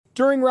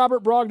During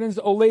Robert Brogdon's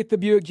Olathe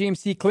Buick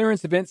GMC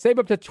clearance event, save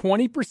up to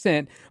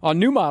 20% on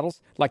new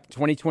models like the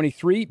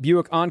 2023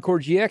 Buick Encore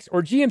GX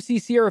or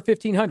GMC Sierra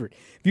 1500.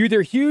 View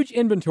their huge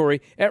inventory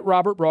at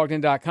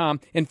robertbrogdon.com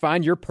and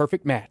find your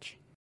perfect match.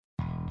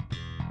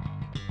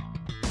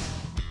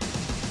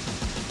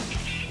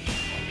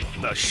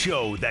 The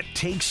show that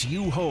takes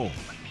you home.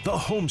 The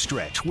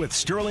Homestretch with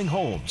Sterling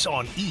Holmes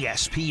on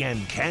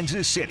ESPN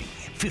Kansas City,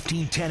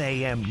 1510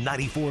 AM,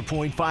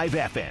 94.5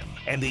 FM,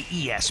 and the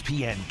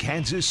ESPN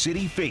Kansas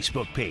City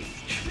Facebook page.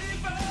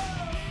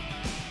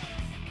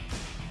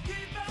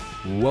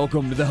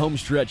 Welcome to the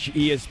Homestretch,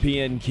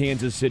 ESPN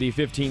Kansas City,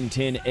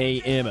 1510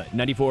 AM,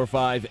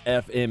 94.5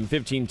 FM,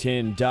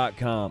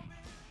 1510.com,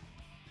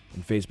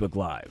 and Facebook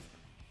Live.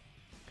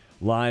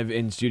 Live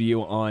in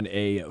studio on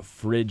a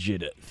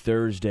frigid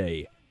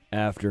Thursday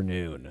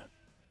afternoon.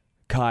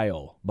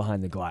 Kyle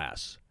behind the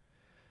glass.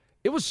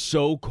 It was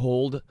so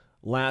cold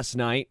last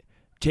night,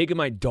 taking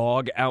my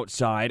dog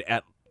outside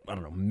at,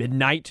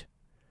 midnight.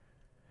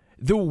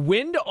 The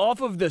wind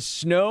off of the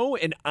snow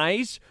and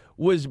ice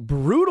was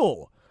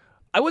brutal.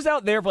 I was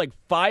out there for like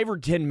 5 or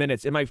 10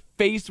 minutes, and my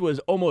face was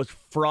almost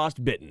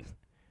frostbitten.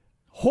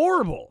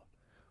 Horrible.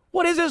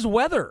 What is this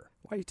weather?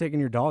 Why are you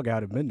taking your dog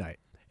out at midnight?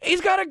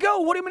 He's got to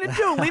go. What are you going to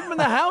do? Leave him in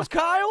the house,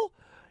 Kyle?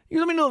 You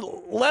want me to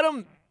let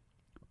him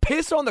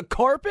piss on the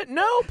carpet?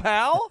 No,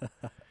 pal.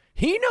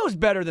 He knows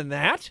better than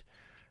that.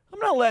 I'm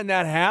not letting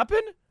that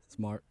happen.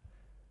 Smart.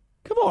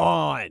 Come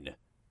on.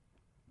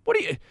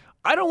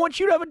 I don't want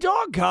you to have a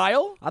dog,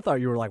 Kyle. I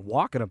thought you were like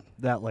walking him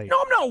that late. No,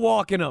 I'm not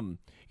walking him.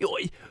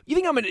 You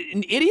think I'm an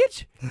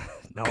idiot?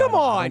 No, Come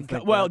on.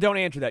 Well, don't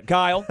answer that,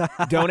 Kyle.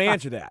 Don't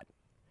answer that.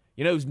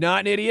 You know who's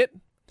not an idiot?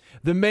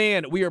 The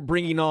man we are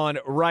bringing on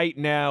right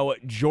now,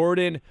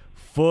 Jordan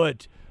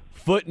Foote.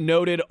 Foote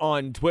noted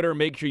on Twitter.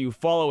 Make sure you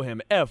follow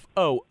him,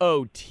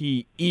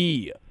 Foote.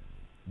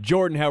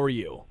 Jordan, how are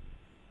you?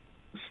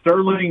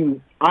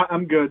 Sterling,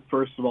 I'm good,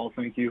 first of all,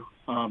 thank you.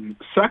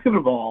 Second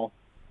of all,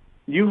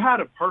 you had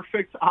a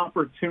perfect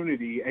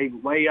opportunity, a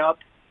layup,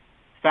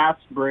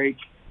 fast break,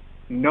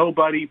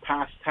 nobody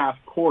past half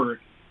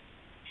court,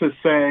 to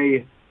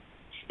say,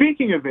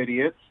 speaking of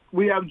idiots,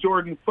 we have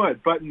Jordan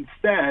Foote. But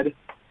instead,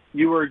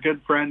 you were a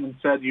good friend and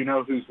said, you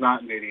know who's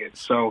not an idiot.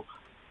 So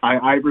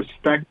I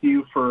respect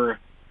you for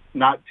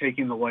not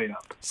taking the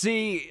layup.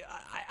 See,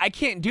 I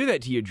can't do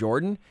that to you,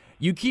 Jordan.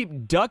 You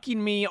keep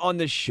ducking me on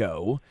the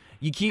show.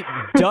 You keep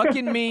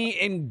ducking me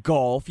in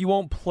golf. You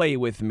won't play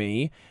with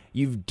me.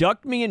 You've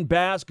ducked me in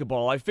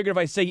basketball. I figured if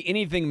I say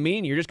anything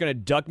mean, you're just going to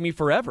duck me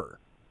forever.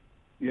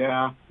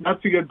 Yeah,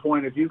 that's a good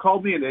point. If you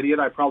called me an idiot,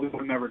 I probably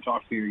would never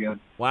talk to you again.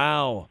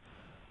 Wow.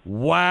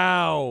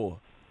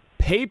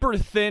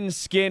 Paper-thin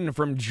skin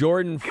from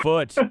Jordan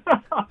Foote.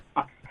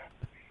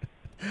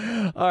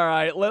 All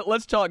right,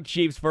 let's talk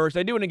Chiefs first.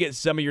 I do want to get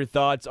some of your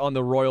thoughts on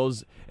the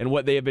Royals and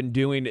what they have been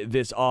doing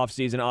this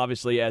offseason,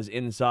 obviously as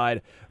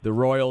inside the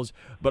Royals,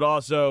 but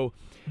also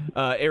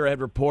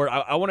Arrowhead Report.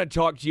 I want to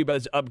talk to you about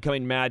this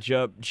upcoming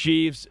matchup,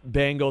 Chiefs,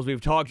 Bengals.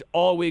 We've talked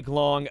all week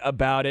long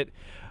about it.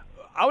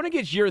 I want to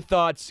get your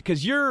thoughts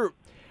because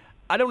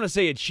I don't want to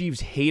say a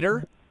Chiefs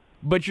hater,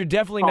 but you're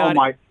definitely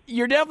not.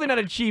 You're definitely not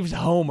a Chiefs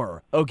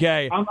homer,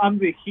 okay? I'm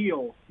the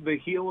heel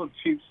of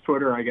Chiefs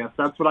Twitter, I guess.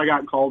 That's what I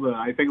got called.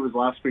 I think it was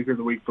last week or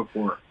the week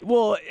before.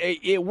 Well,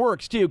 it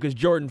works too because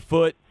Jordan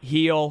Foote,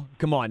 heel.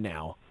 Come on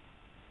now.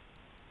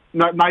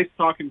 Nice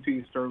talking to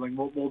you, Sterling.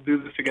 We'll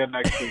do this again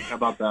next week. How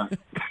about that?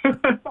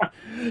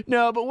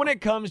 No, but when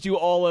it comes to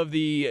all of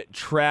the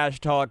trash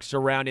talk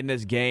surrounding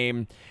this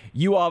game,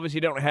 you obviously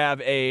don't have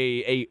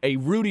a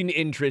rooting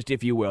interest,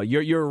 if you will.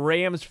 You're a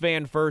Rams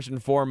fan first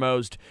and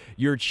foremost.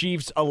 Your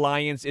Chiefs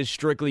alliance is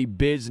strictly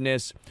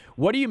business.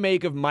 What do you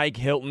make of Mike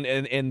Hilton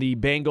and the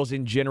Bengals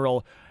in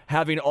general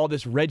having all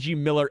this Reggie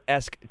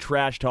Miller-esque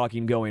trash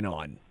talking going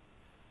on?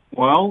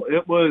 Well,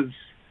 it was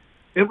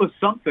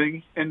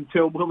something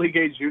until Willie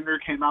Gay Jr.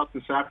 came out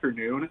this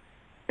afternoon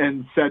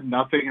and said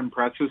nothing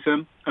impresses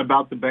him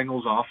about the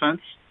Bengals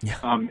offense. Yeah.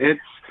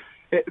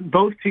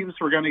 Both teams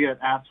were going to get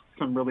asked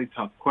some really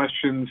tough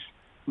questions.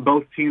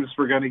 Both teams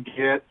were going to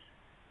get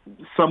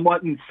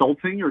somewhat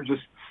insulting or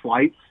just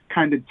slights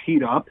kind of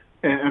teed up,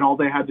 and all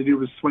they had to do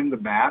was swing the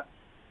bat.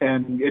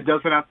 And it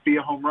doesn't have to be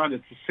a home run.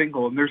 It's a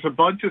single. And there's a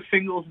bunch of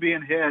singles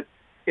being hit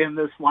in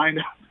this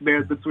lineup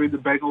there between the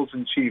Bengals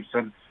and Chiefs.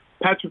 And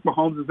Patrick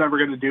Mahomes is never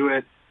going to do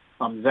it.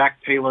 Zach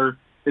Taylor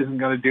isn't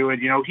going to do it.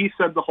 You know, he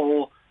said the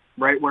whole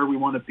right where we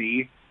want to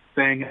be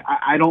thing.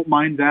 I don't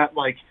mind that.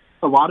 Like,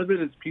 a lot of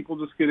it is people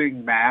just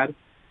getting mad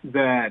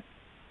that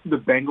the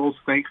Bengals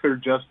think they're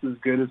just as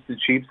good as the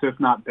Chiefs, if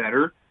not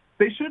better.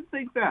 They should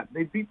think that.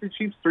 They beat the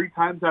Chiefs 3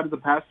 times out of the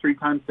past 3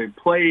 times they've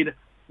played.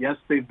 Yes,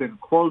 they've been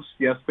close.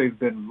 Yes, they've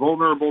been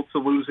vulnerable to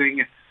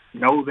losing.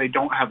 No, they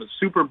don't have a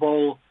Super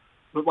Bowl.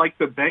 But like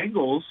the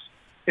Bengals,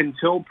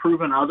 until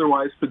proven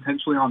otherwise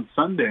potentially on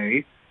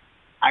Sunday,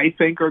 I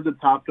think are the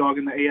top dog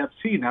in the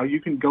AFC. Now, you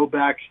can go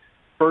back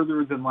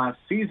further than last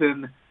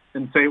season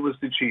and say it was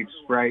the Chiefs,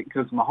 right?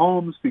 Because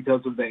Mahomes,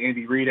 because of the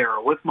Andy Reid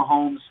era with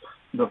Mahomes,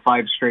 the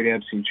 5 straight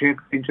AFC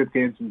championship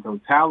games in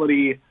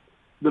totality,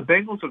 the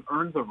Bengals have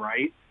earned the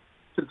right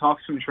to talk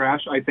some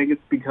trash. I think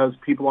it's because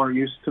people aren't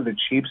used to the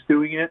Chiefs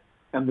doing it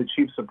and the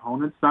Chiefs'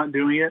 opponents not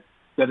doing it,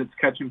 that it's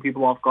catching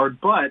people off guard.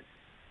 But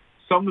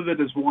some of it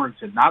is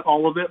warranted. Not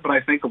all of it, but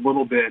I think a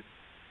little bit.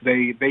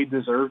 They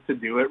deserve to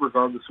do it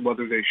regardless of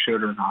whether they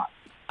should or not.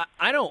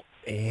 I don't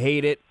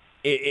hate it.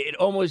 It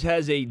almost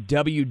has a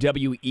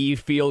WWE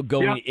feel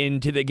going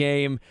into the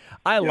game.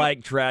 I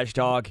like trash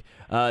talk.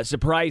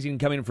 Surprising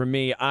coming from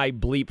me. I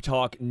bleep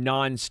talk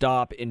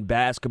nonstop in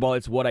basketball.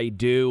 It's what I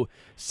do.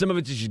 Some of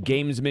it's just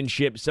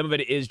gamesmanship. Some of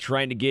it is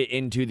trying to get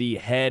into the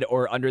head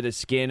or under the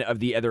skin of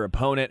the other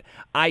opponent.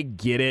 I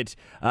get it.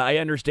 I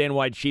understand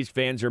why Chiefs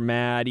fans are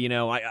mad. You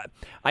know,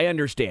 I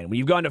understand. When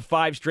you've gone to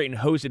 5 straight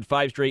and hosted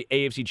 5 straight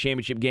AFC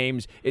Championship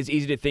games, it's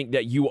easy to think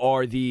that you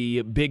are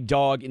the big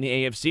dog in the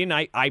AFC. And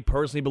I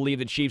personally believe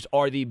the Chiefs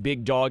are the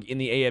big dog in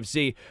the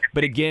AFC.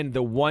 But again,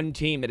 the one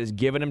team that has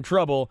given them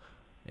trouble,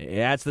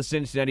 that's the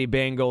Cincinnati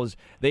Bengals.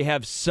 They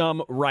have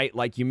some right,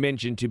 like you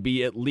mentioned, to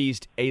be at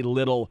least a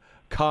little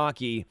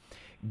cocky.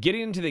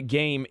 Getting into the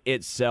game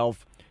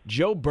itself,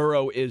 Joe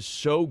Burrow is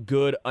so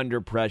good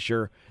under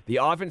pressure. The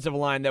offensive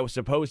line that was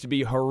supposed to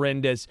be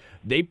horrendous,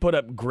 they put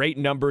up great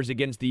numbers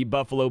against the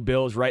Buffalo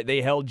Bills, right?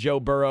 They held Joe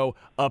Burrow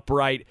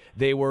upright.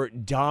 They were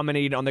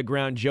dominating on the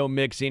ground. Joe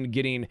Mixon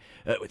getting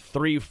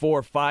 3,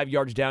 4, 5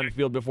 yards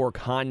downfield before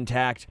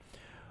contact.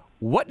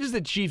 What does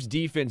the Chiefs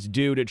defense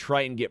do to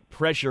try and get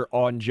pressure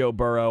on Joe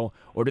Burrow,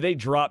 or do they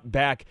drop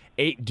back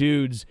 8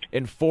 dudes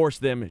and force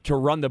them to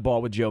run the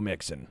ball with Joe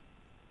Mixon?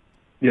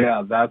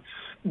 Yeah,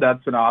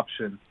 that's an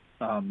option.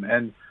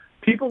 And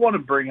people want to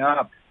bring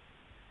up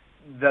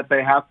that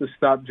they have to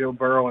stop Joe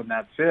Burrow and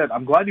that's it.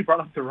 I'm glad you brought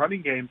up the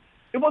running game.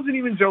 It wasn't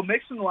even Joe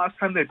Mixon the last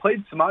time they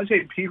played.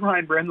 Samaje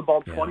Perine ran the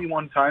ball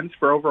 21 times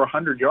for over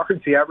 100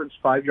 yards. He averaged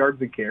 5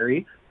 yards a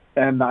carry.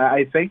 And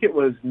I think it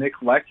was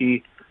Nick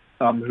Leckie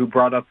who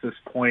brought up this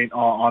point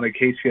on a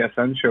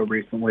KCSN show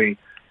recently.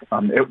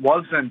 It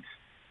wasn't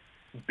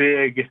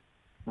big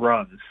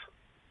runs.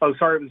 Oh,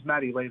 sorry, it was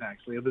Matty Lane,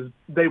 actually.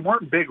 They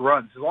weren't big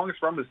runs. His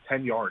longest run was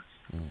 10 yards.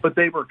 But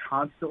they were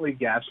constantly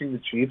gashing the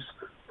Chiefs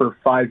for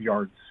 5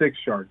 yards, 6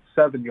 yards,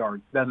 7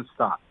 yards, then a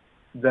stop.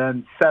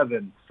 Then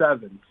 7,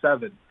 7,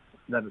 7,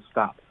 then a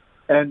stop.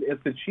 And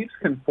if the Chiefs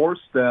can force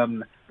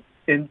them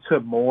into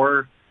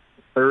more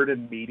third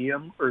and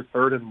medium or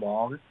third and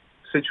long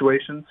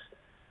situations,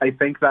 I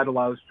think that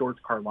allows George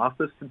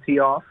Karlaftis to tee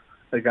off,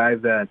 a guy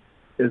that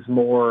is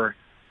more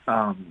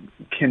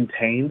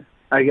contained,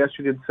 I guess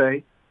you could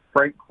say.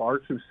 Frank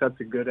Clark, who sets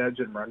a good edge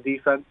in run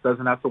defense,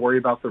 doesn't have to worry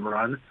about the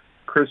run.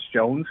 Chris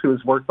Jones, who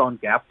has worked on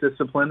gap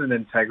discipline and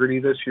integrity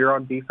this year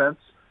on defense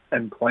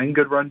and playing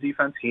good run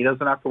defense, he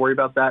doesn't have to worry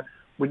about that.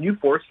 When you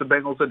force the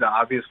Bengals into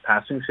obvious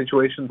passing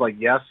situations, like,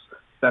 yes,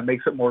 that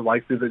makes it more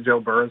likely that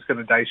Joe Burrow is going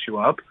to dice you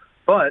up,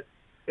 but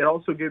it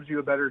also gives you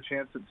a better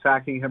chance at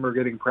sacking him or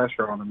getting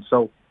pressure on him.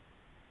 So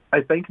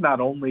I think not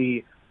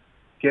only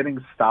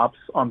getting stops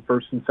on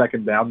first and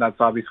second down, that's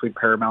obviously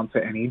paramount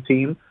to any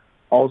team.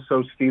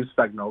 Also, Steve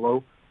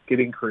Spagnuolo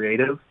getting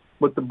creative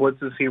with the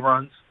blitzes he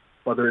runs,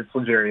 whether it's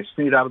L'Jarius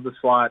Sneed out of the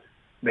slot,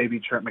 maybe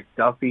Trent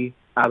McDuffie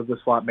out of the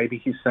slot, maybe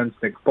he sends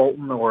Nick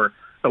Bolton or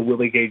a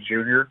Willie Gay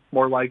Jr.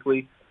 more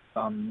likely,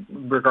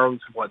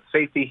 regardless of what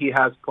safety he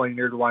has playing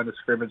near the line of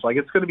scrimmage. Like,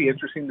 it's going to be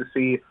interesting to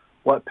see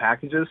what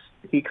packages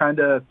he kind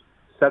of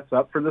sets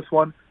up for this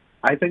one.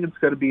 I think it's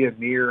going to be a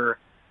near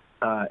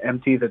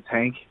empty the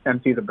tank,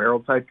 empty the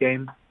barrel type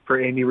game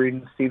for Andy Reid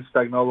and Steve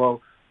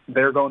Spagnuolo.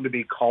 They're going to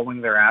be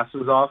calling their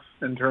asses off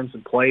in terms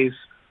of plays.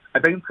 I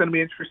think it's going to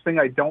be interesting.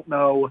 I don't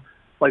know.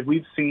 Like,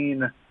 we've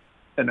seen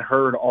and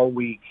heard all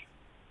week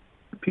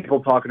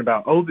people talking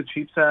about, oh, the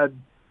Chiefs had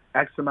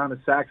X amount of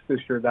sacks this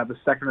year. That was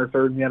second or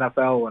third in the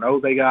NFL. And, oh,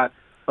 they got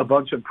a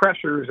bunch of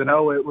pressures. And,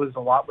 oh, it was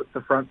a lot with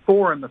the front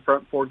four, and the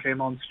front four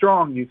came on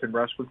strong. You can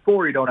rush with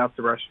 4. You don't have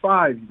to rush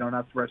 5. You don't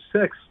have to rush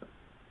 6.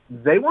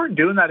 They weren't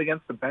doing that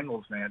against the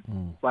Bengals,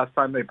 man. Last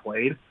time they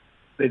played,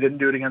 they didn't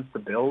do it against the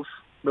Bills,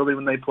 really,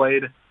 when they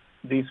played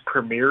these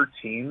premier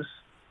teams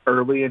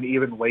early and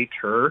even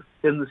later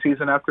in the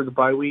season after the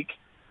bye week.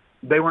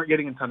 They weren't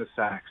getting a ton of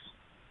sacks.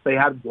 They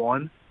had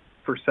 1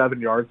 for 7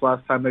 yards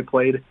last time they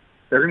played.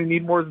 They're going to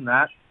need more than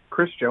that.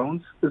 Chris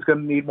Jones is going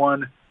to need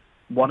one.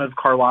 One of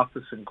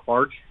Karlaftis and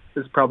Clark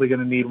is probably going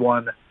to need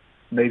one.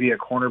 Maybe a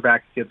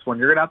cornerback gets one.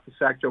 You're going to have to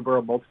sack Joe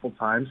Burrow multiple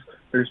times.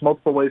 There's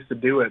multiple ways to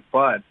do it,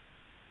 but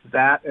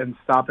that and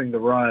stopping the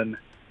run,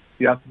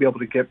 you have to be able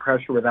to get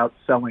pressure without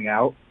selling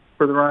out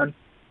for the run.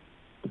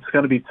 It's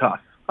going to be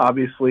tough.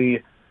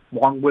 Obviously,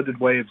 long-winded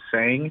way of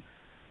saying,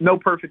 no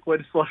perfect way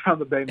to slow down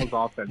the Bengals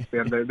offense,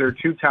 man. They're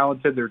too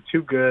talented. They're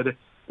too good.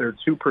 They're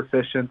too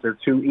proficient. They're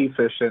too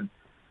efficient.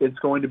 It's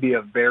going to be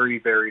a very,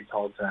 very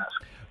tall task.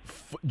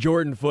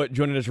 Jordan Foote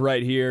joining us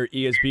right here,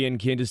 ESPN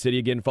Kansas City.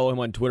 Again, follow him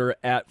on Twitter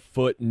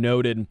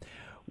 @FootNoted.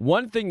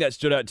 One thing that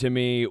stood out to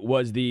me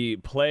was the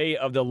play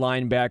of the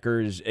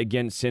linebackers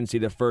against Cincy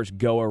the first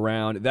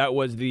go-around. That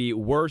was the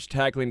worst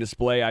tackling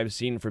display I've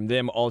seen from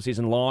them all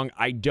season long.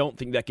 I don't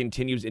think that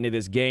continues into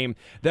this game.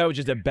 That was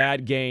just a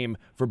bad game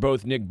for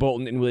both Nick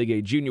Bolton and Willie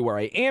Gay Jr. Where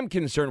I am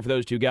concerned for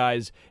those two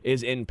guys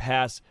is in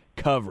pass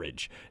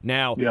coverage.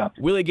 Now,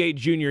 Willie Gay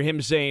Jr., him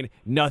saying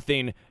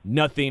nothing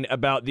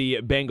about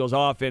the Bengals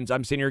offense.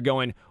 I'm sitting here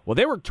going, well,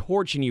 they were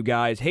torching you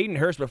guys. Hayden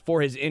Hurst,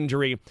 before his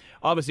injury,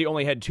 obviously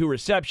only had 2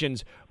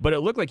 receptions, but it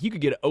looked like he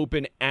could get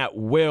open at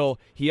will.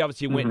 He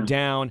obviously went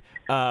down.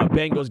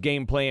 Bengals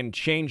game plan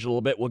changed a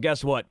little bit. Well,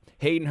 guess what?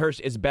 Hayden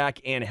Hurst is back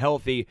and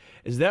healthy.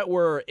 Is that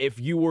where, if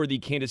you were the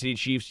Kansas City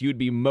Chiefs, you'd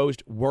be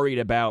most worried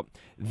about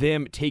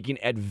them taking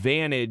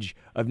advantage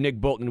of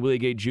Nick Bolton and Willie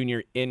Gay Jr.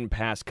 in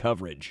pass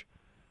coverage?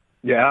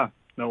 Yeah,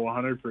 no,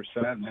 100%.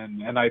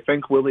 And I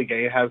think Willie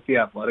Gay has the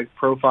athletic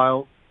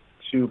profile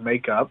to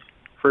make up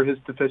for his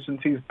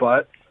deficiencies.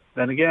 But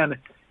then again,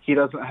 he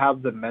doesn't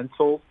have the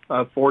mental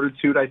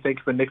fortitude, I think,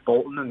 of Nick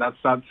Bolton. And that's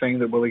not saying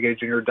that Willie Gay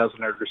Jr.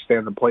 doesn't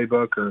understand the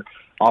playbook or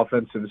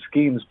offensive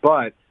schemes.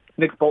 But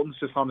Nick Bolton's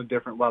just on a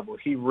different level.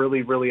 He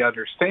really, really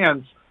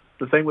understands.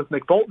 The thing with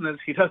Nick Bolton is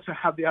he doesn't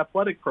have the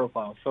athletic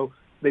profile. So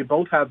they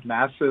both have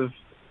massive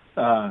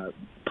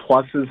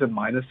pluses and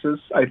minuses,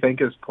 I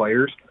think, as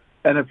players.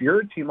 And if you're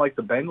a team like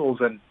the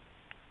Bengals, and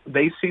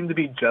they seem to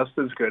be just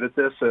as good at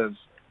this as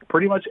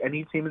pretty much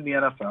any team in the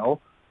NFL,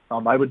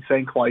 I would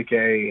think like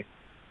a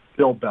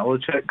Bill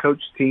Belichick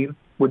coach team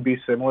would be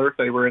similar if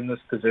they were in this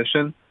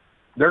position.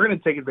 They're going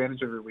to take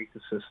advantage of your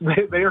weaknesses.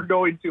 They are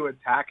going to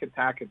attack.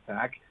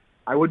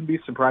 I wouldn't be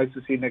surprised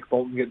to see Nick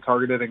Bolton get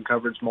targeted in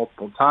coverage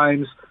multiple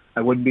times.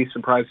 I wouldn't be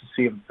surprised to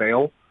see him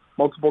fail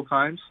multiple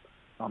times.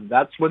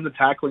 That's when the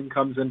tackling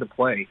comes into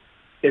play.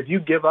 If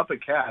you give up a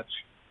catch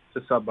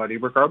to somebody,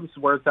 regardless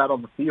of where it's at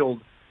on the field,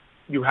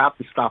 you have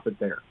to stop it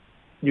there.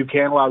 You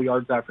can't allow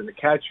yards after the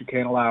catch. You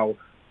can't allow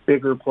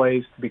bigger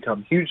plays to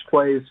become huge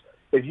plays.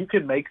 If you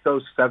can make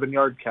those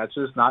 7-yard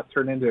catches not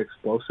turn into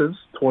explosives,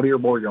 20 or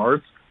more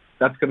yards,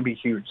 that's going to be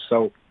huge.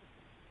 So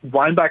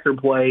linebacker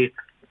play,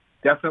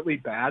 definitely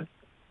bad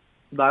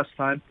last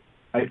time.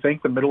 I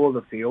think the middle of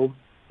the field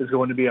is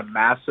going to be a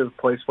massive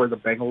place where the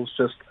Bengals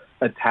just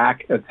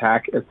attack.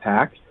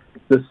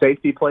 The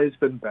safety play has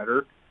been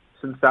better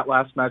since that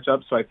last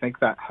matchup, so I think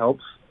that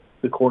helps.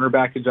 The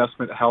cornerback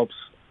adjustment helps.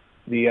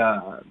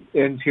 The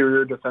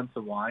interior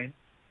defensive line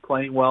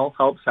playing well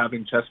helps,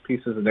 having chess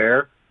pieces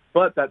there.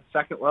 But that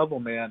second level,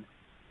 man,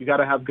 you got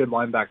to have good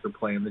linebacker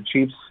play, and the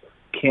Chiefs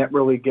can't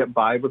really get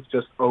by with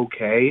just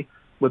okay.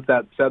 With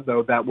that said,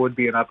 though, that would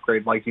be an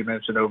upgrade, like you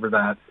mentioned, over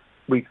that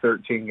Week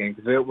 13 game,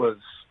 because it was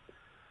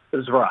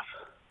rough.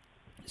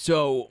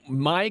 So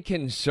my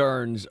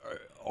concerns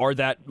are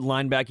that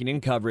linebacking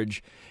in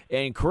coverage,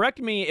 and correct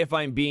me if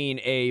I'm being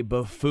a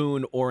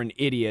buffoon or an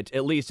idiot,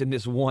 at least in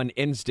this one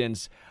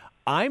instance,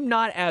 I'm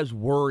not as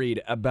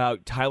worried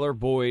about Tyler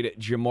Boyd,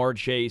 Jamar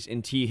Chase,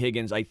 and T.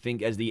 Higgins, I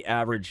think, as the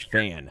average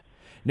fan.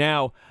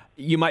 Now,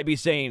 you might be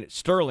saying,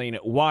 Sterling,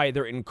 why?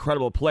 They're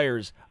incredible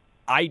players.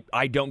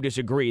 I don't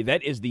disagree.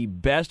 That is the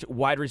best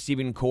wide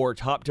receiving core,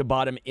 top to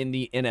bottom, in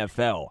the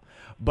NFL.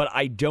 But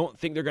I don't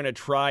think they're going to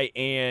try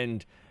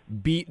and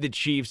beat the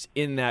Chiefs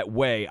in that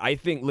way. I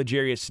think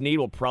L'Jarius Sneed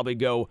will probably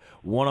go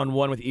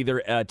one-on-one with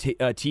either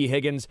T.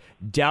 Higgins,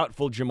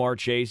 doubtful Jamar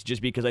Chase,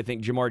 just because I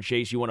think Jamar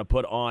Chase you want to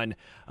put on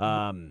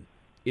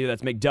either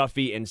that's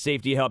McDuffie and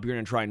safety help. You're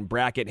going to try and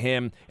bracket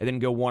him and then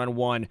go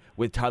one-on-one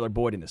with Tyler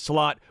Boyd in the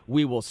slot.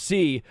 We will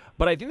see.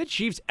 But I think the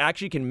Chiefs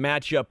actually can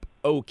match up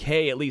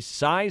okay, at least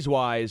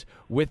size-wise,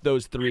 with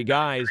those three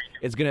guys.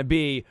 It's going to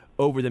be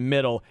over the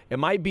middle.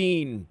 Am I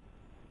being,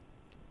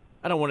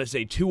 I don't want to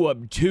say too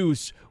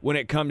obtuse when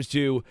it comes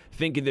to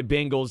thinking the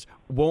Bengals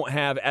won't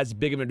have as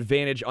big of an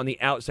advantage on the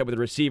outside with the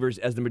receivers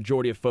as the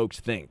majority of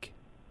folks think?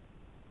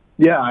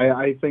 Yeah,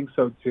 I think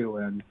so too.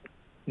 And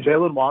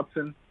Jalen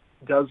Watson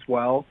does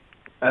well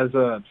as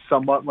a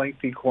somewhat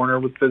lengthy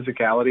corner with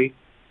physicality.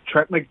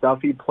 Trent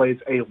McDuffie plays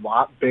a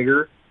lot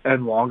bigger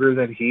and longer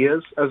than he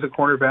is as a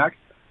cornerback.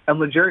 And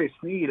L'Jarius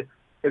Sneed,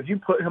 if you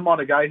put him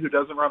on a guy who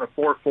doesn't run a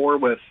 4.4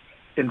 with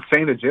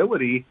insane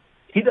agility,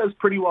 he does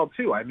pretty well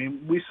too. I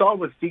mean, we saw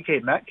with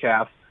DK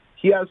Metcalf,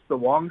 he has the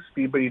long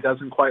speed, but he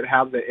doesn't quite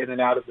have the in and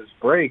out of his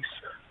breaks.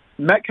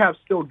 Metcalf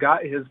still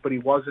got his, but he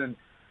wasn't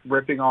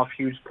ripping off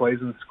huge plays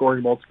and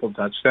scoring multiple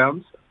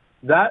touchdowns.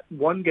 That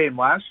one game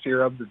last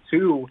year of the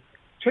two,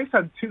 Chase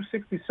had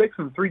 266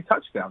 and 3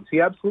 touchdowns. He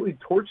absolutely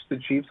torched the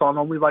Chiefs on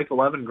only like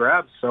 11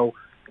 grabs. So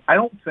I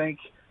don't think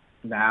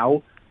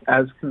now,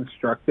 as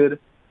constructed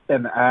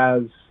and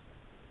as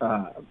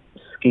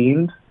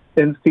schemed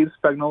in Steve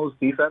Spagnuolo's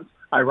defense,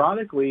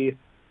 ironically,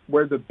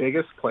 where the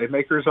biggest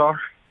playmakers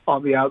are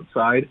on the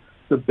outside,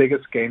 the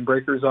biggest game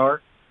breakers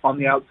are on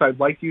the outside,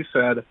 like you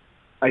said,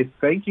 I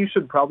think you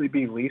should probably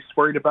be least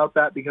worried about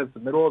that, because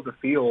the middle of the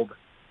field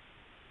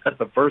at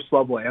the first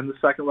level and the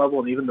second level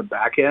and even the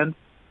back end,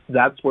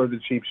 that's where the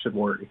Chiefs should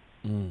worry.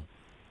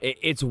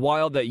 It's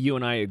wild that you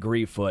and I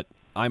agree, Foot.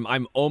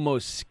 I'm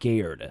almost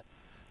scared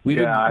We've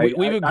I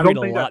agreed don't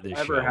a think lot that's this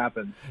ever show.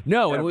 happened.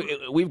 No, Ever.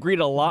 and we've agreed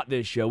a lot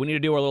this show. We need to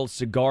do our little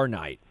cigar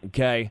night,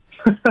 okay?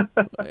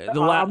 I'm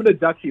going to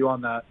duck you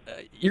on that.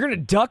 You're going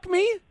to duck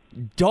me?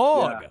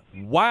 Dog.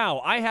 Yeah.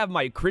 Wow, I have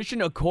my Christian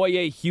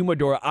Okoye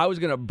humidor I was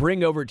going to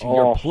bring over to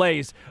your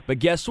place, but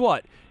guess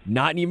what?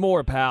 Not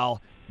anymore,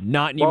 pal.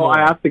 Not anymore. Well,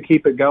 I have to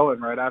keep it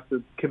going, right? I have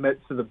to commit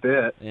to the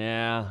bit.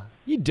 Yeah,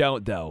 you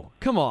don't, though.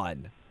 Come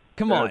on.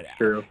 That's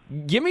true.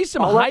 Give me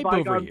some I'll hype let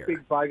over bygones here.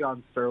 speak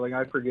bygones, Sterling.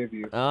 I forgive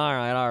you. All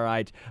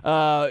right.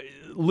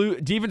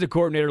 Defensive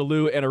coordinator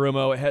Lou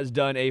Anarumo has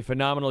done a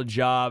phenomenal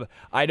job.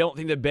 I don't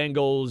think the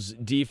Bengals'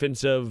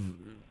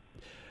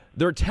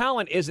 their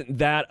talent isn't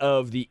that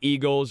of the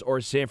Eagles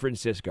or San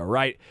Francisco,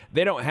 right?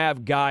 They don't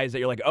have guys that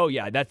you're like, oh,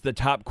 yeah, that's the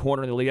top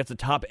corner in the league. That's the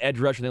top edge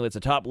rusher in the league.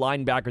 That's the top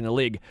linebacker in the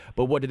league.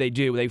 But what do?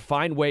 They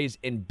find ways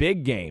in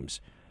big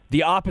games,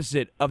 the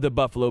opposite of the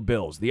Buffalo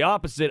Bills, the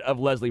opposite of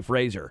Leslie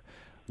Frazier.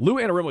 Lou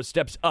Anarumo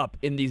steps up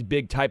in these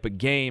big type of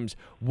games.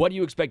 What do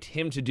you expect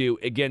him to do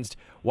against,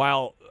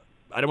 while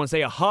I don't want to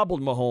say a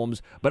hobbled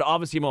Mahomes, but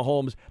obviously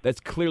Mahomes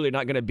that's clearly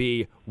not going to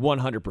be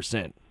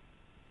 100%?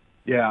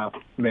 Yeah,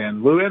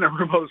 man. Lou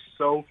Anarumo's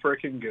so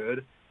freaking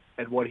good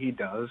at what he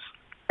does,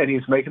 and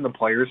he's making the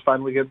players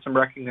finally get some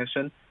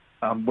recognition.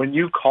 When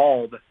you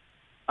called,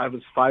 I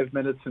was 5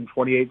 minutes and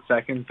 28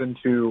 seconds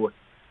into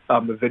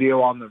the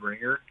video on The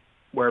Ringer,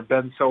 where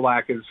Ben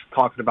Solak is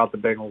talking about the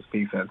Bengals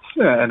defense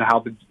and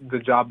how the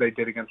job they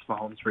did against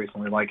Mahomes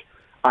recently. Like,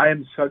 I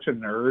am such a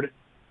nerd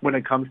when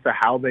it comes to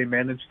how they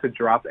managed to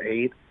drop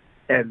 8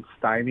 and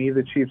stymie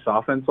the Chiefs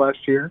offense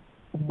last year.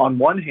 On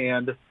one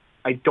hand,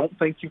 I don't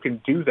think you can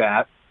do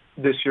that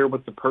this year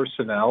with the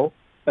personnel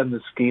and the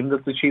scheme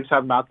that the Chiefs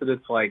have. Not that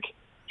it's like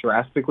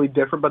drastically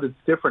different, but it's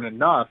different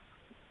enough.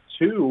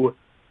 2,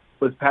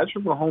 with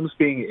Patrick Mahomes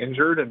being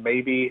injured and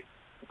maybe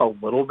a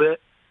little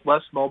bit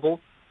less mobile.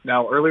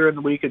 Now, earlier in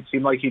the week, it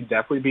seemed like he'd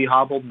definitely be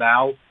hobbled.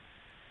 Now,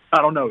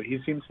 I don't know. He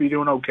seems to be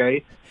doing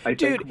okay. I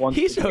think once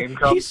he's the game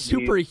comes, he's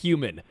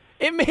superhuman.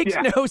 It makes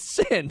no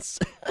sense.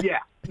 Yeah.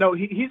 No,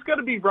 he's going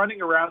to be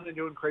running around and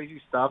doing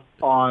crazy stuff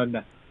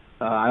on,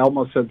 I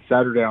almost said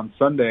Saturday, on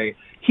Sunday.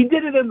 He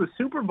did it in the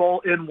Super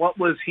Bowl in what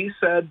was, he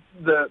said,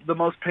 the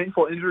most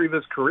painful injury of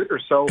his career.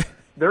 So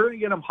they're going to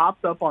get him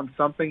hopped up on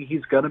something.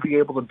 He's going to be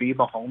able to be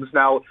Mahomes.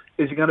 Now,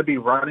 is he going to be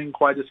running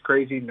quite as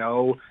crazy?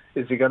 No.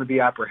 Is he going to be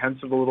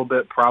apprehensive a little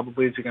bit?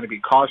 Probably. Is he going to be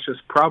cautious?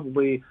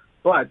 Probably.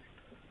 But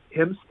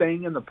him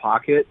staying in the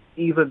pocket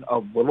even a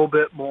little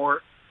bit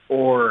more,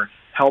 or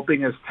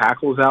helping his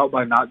tackles out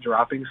by not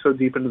dropping so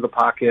deep into the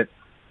pocket,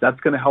 that's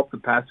going to help the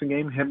passing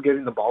game, him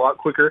getting the ball out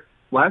quicker.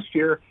 Last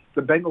year,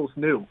 the Bengals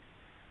knew.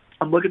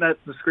 I'm looking at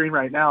the screen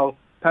right now.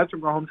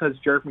 Patrick Mahomes has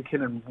Jerick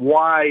McKinnon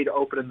wide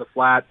open in the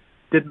flat,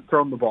 didn't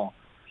throw him the ball.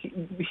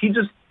 He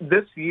just,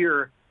 this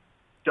year,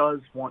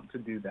 does want to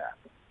do that.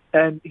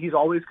 And he's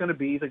always going to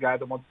be the guy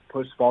that wants to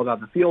push the ball down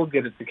the field,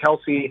 get it to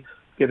Kelsey,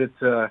 get it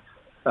to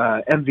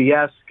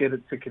MVS, get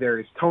it to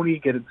Kadarius Toney,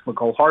 get it to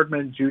McCole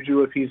Hardman,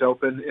 Juju if he's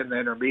open in the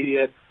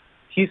intermediate.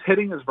 He's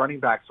hitting his running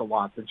backs a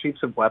lot. The Chiefs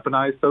have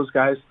weaponized those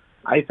guys.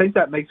 I think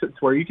that makes it to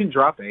where you can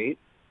drop 8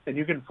 and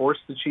you can force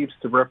the Chiefs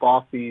to rip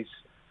off these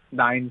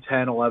 9,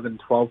 10, 11,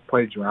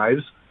 12-play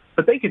drives.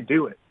 But they can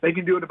do it. They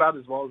can do it about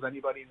as well as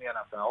anybody in the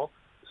NFL.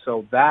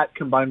 So that,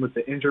 combined with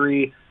the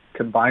injury,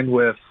 combined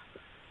with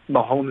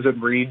Mahomes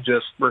and Reed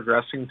just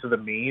regressing to the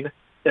mean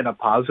in a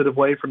positive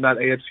way from that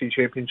AFC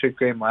Championship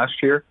game last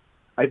year,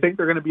 I think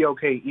they're going to be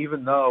okay,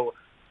 even though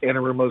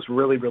Anarumo's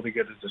really, really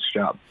good at this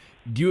job.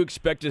 Do you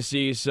expect to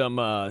see some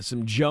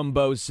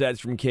jumbo sets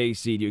from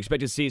KC? Do you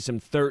expect to see some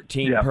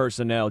 13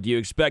 personnel? Do you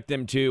expect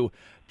them to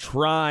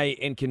try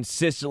and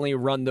consistently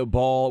run the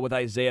ball with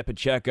Isaiah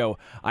Pacheco?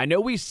 I know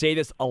we say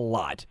this a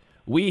lot.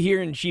 We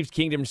here in Chiefs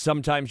Kingdom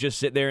sometimes just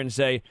sit there and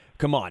say,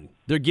 come on,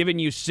 they're giving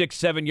you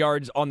 6-7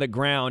 yards on the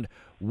ground.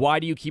 Why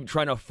do you keep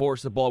trying to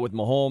force the ball with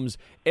Mahomes?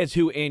 It's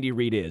who Andy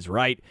Reid is,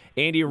 right?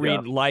 Andy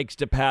Reid likes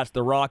to pass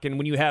the rock, and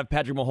when you have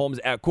Patrick Mahomes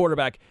at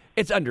quarterback,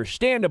 it's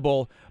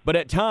understandable, but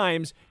at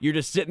times you're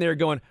just sitting there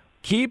going,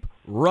 keep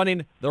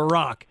running the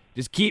rock.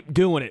 Just keep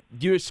doing it.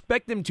 Do you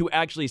expect them to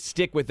actually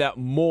stick with that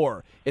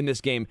more in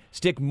this game,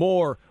 stick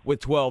more with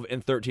 12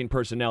 and 13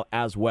 personnel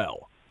as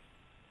well?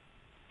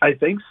 I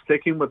think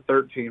sticking with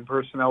 13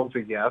 personnel is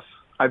a yes.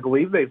 I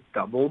believe they've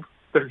doubled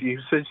their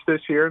usage this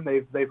year,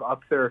 and they've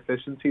upped their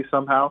efficiency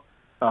somehow.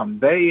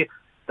 They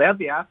have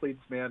the athletes,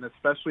 man,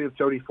 especially if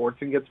Jody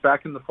Fortson gets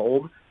back in the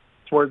fold,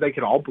 to where they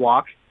can all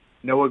block.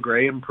 Noah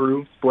Gray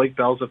improves. Blake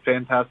Bell's a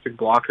fantastic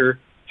blocker.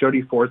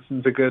 Jody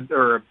Fortson's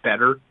a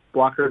better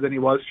blocker than he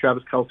was.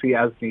 Travis Kelce,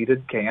 as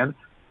needed, can.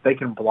 They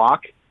can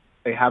block.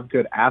 They have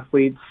good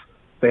athletes.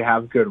 They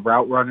have good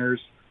route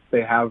runners.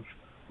 They have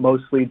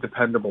mostly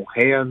dependable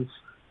hands.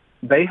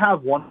 They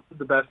have one of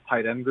the best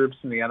tight end groups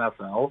in the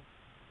NFL,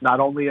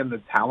 not only in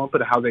the talent,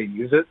 but how they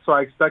use it. So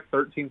I expect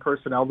 13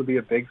 personnel to be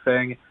a big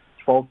thing,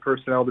 12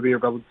 personnel to be a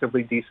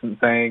relatively decent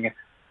thing.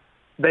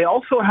 They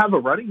also have a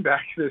running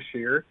back this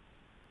year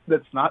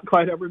that's not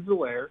Clyde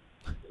Edwards-Helaire,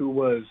 who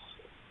was,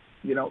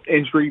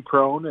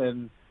 injury-prone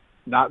and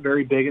not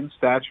very big in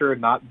stature and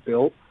not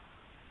built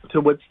to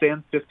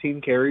withstand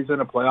 15 carries in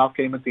a playoff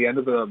game at the end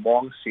of a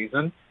long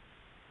season.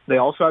 They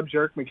also have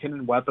Jerick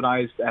McKinnon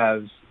weaponized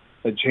as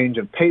a change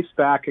of pace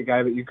back, a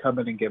guy that you come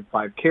in and give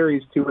 5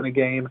 carries to in a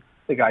game,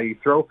 the guy you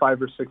throw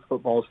 5 or 6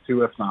 footballs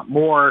to, if not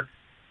more.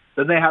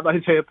 Then they have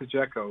Isaiah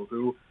Pacheco,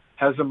 who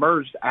has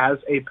emerged as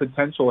a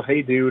potential,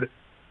 hey, dude,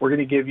 we're going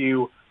to give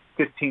you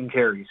 15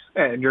 carries,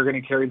 and you're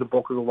going to carry the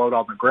bulk of the load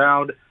on the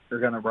ground. You're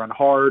going to run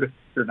hard.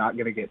 You're not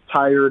going to get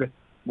tired.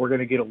 We're going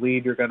to get a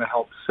lead. You're going to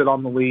help sit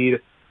on the lead.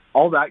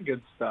 All that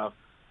good stuff.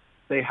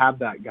 They have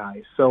that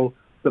guy. So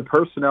the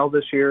personnel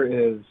this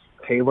year is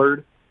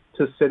tailored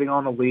to sitting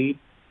on a lead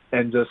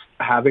and just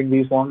having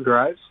these long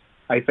drives.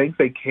 I think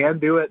they can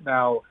do it.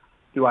 Now,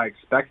 do I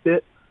expect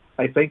it?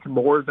 I think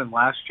more than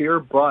last year,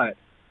 but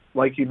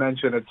like you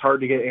mentioned, it's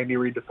hard to get Andy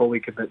Reid to fully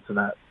commit to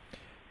that.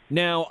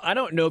 Now, I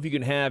don't know if you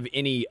can have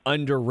any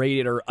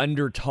underrated or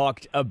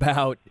under-talked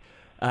about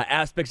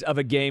aspects of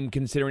a game,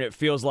 considering it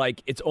feels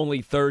like it's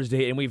only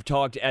Thursday, and we've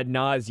talked ad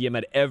nauseum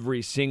at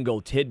every single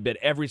tidbit,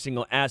 every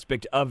single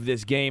aspect of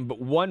this game.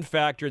 But one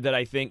factor that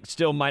I think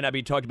still might not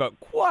be talked about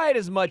quite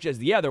as much as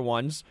the other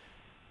ones,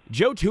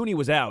 Joe Thuney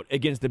was out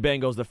against the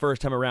Bengals the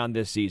first time around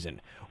this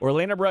season.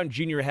 Orlando Brown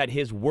Jr. had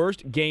his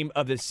worst game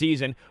of the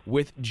season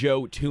with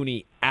Joe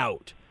Thuney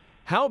out.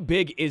 How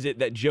big is it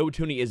that Joe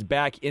Thuney is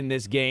back in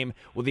this game?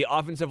 Will the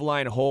offensive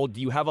line hold?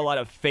 Do you have a lot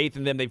of faith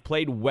in them? They've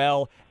played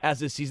well as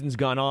the season's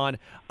gone on.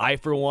 I,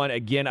 for one,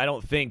 again, I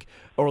don't think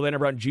Orlando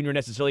Brown Jr.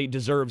 necessarily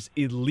deserves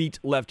elite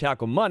left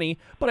tackle money,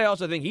 but I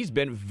also think he's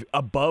been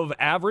above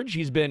average.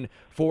 He's been,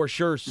 for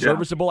sure,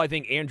 serviceable. Yeah. I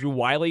think Andrew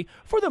Wiley,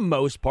 for the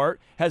most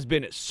part, has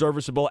been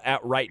serviceable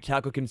at right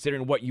tackle,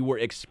 considering what you were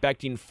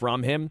expecting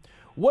from him.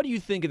 What do you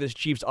think of this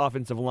Chiefs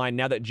offensive line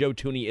now that Joe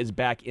Thuney is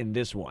back in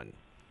this one?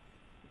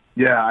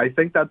 Yeah, I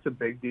think that's a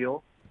big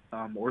deal.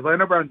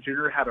 Orlando Brown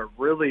Jr. had a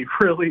really,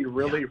 really,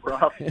 really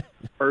rough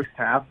first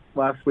half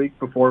last week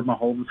before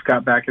Mahomes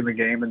got back in the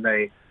game and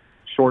they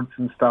shored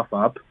some stuff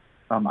up.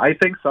 I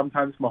think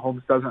sometimes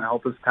Mahomes doesn't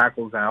help his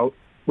tackles out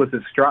with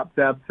his drop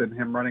depth and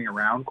him running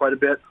around quite a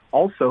bit.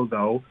 Also,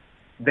 though,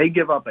 they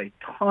give up a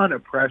ton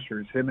of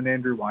pressures, him and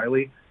Andrew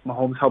Wiley.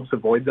 Mahomes helps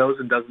avoid those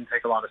and doesn't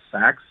take a lot of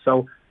sacks.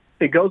 So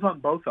it goes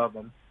on both of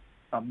them.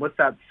 With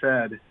that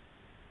said,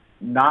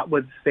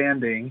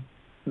 notwithstanding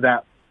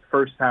that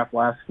first half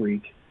last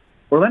week,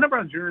 Orlando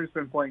Brown Jr. has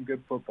been playing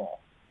good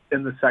football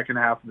in the second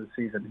half of the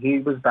season. He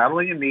was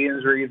battling a knee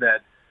injury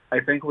that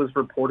I think was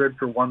reported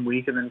for 1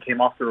 week and then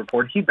came off the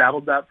report. He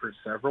battled that for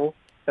several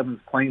and was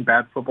playing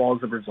bad football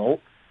as a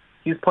result.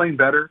 He's playing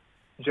better.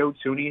 Joe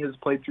Thuney has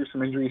played through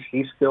some injuries.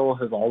 He still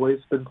has always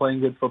been playing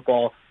good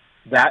football.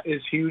 That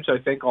is huge. I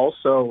think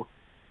also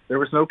there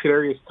was no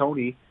Kadarius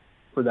Toney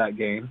for that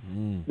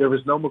game. There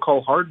was no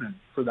McCall Hardman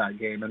for that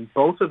game, and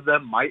both of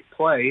them might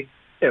play.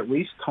 At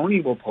least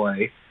Toney will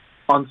play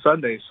on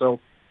Sunday. So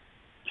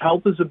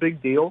health is a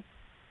big deal.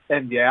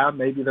 And, yeah,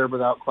 maybe they're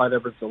without Clyde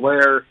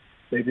Edwards-Helaire.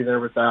 Maybe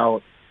they're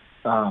without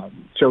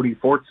Jody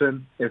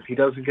Fortson. If he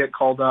doesn't get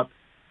called up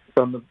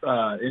from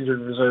the injured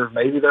reserve,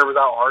 maybe they're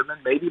without Hardman.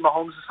 Maybe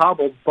Mahomes is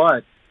hobbled.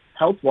 But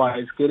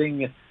health-wise,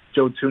 getting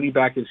Joe Thuney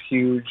back is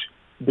huge.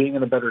 Being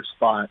in a better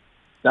spot,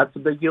 that's a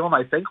big deal. And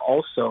I think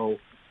also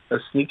a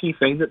sneaky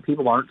thing that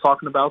people aren't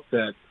talking about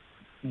that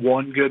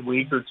 1 good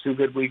week or 2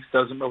 good weeks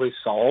doesn't really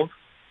solve,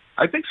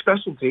 I think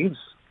special teams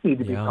need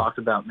to be talked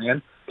about,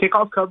 man.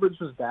 Kickoff coverage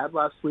was bad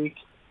last week.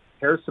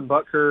 Harrison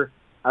Butker,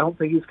 I don't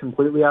think he's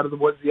completely out of the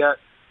woods yet.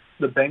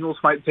 The Bengals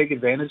might take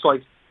advantage.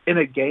 Like, in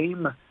a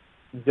game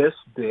this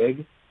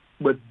big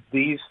with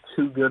these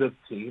 2 good of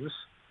teams,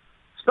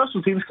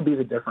 special teams could be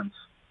the difference.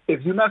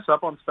 If you mess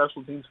up on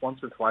special teams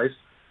once or twice,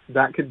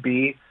 that could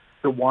be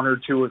the 1 or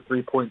 2 or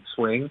 3 point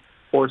swing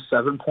or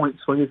 7-point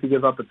swing if you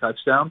give up a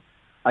touchdown.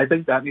 I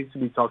think that needs to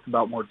be talked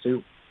about more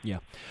too. Yeah.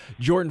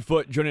 Jordan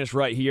Foote joining us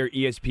right here,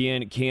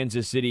 ESPN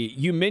Kansas City.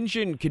 You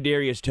mentioned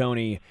Kadarius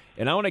Toney,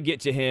 and I want to get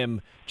to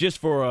him just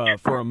for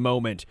a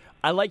moment.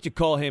 I like to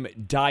call him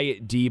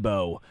Diet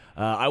Debo.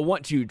 I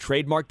want to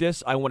trademark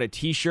this. I want a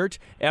T-shirt.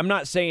 And I'm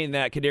not saying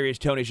that Kadarius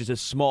Toney is just a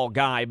small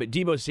guy, but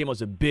Debo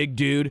Samuel's a big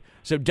dude.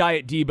 So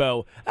Diet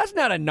Debo, that's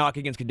not a knock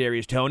against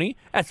Kadarius Toney.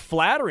 That's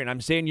flattering.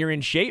 I'm saying you're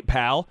in shape,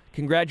 pal.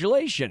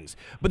 Congratulations.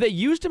 But they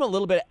used him a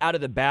little bit out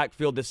of the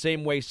backfield the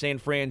same way San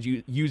Fran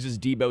uses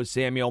Debo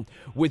Samuel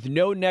with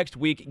no next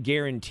week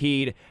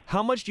guaranteed.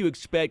 How much do you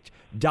expect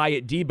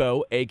Diet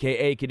Debo,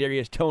 a.k.a.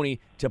 Kadarius Toney,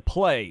 to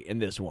play in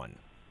this one?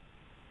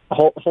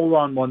 Hold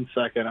on 1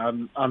 second.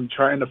 I'm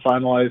trying to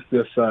finalize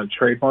this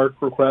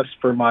trademark request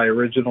for my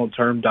original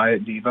term,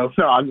 Diet Debo.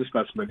 No, I'm just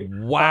messing with you.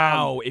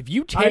 Wow. If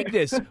you take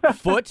this,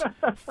 Foot,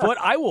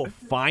 I will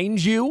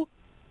find you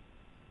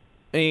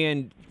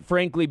and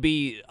frankly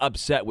be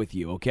upset with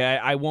you, okay?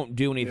 I won't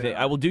do anything.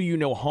 Yeah. I will do you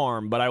no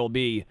harm, but I will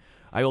be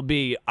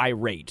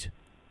irate.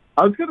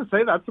 I was going to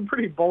say that's a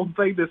pretty bold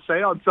thing to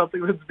say on something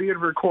that's being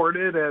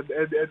recorded and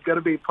going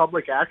to be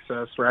public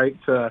access, right?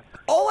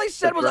 All I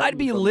said was I'd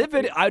be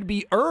livid. I'd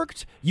be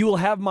irked. You will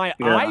have my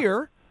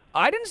ire,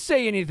 I didn't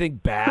say anything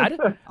bad.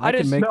 I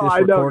can just make No, this I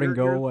know. recording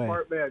go You're away. a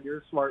smart man. You're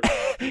a smart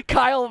man.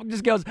 Kyle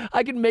just goes,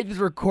 I can make this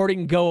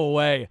recording go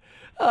away.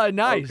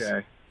 Nice.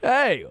 Okay.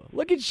 Hey,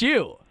 look at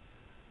you.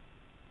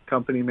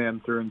 Company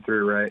man through and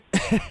through, right?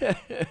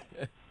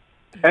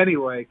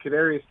 Anyway,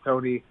 Kadarius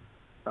Toney,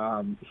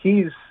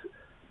 he's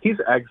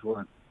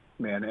excellent,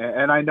 man.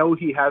 And I know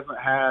he hasn't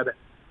had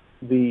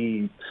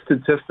the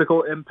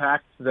statistical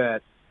impact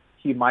that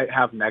he might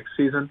have next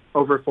season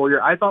over a full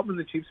year. I thought when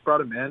the Chiefs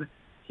brought him in,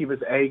 he was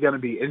A, going to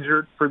be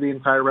injured for the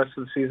entire rest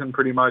of the season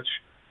pretty much.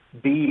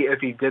 B, if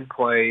he did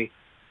play,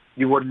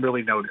 you wouldn't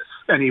really notice,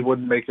 and he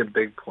wouldn't make a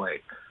big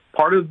play.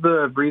 Part of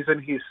the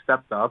reason he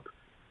stepped up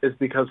is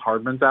because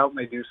Hardman's out and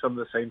they do some of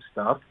the same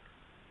stuff.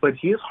 But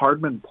he is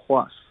Hardman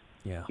plus.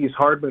 Yeah. He's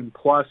Hardman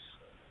plus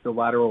the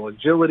lateral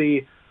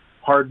agility,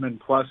 Hardman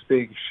plus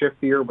being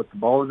shiftier with the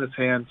ball in his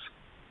hands,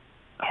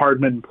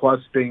 Hardman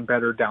plus being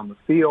better down the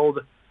field,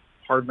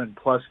 Hardman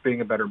plus being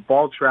a better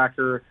ball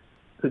tracker,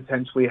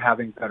 potentially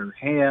having better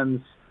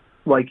hands.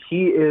 Like,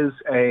 he is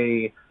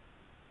a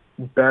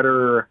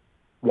better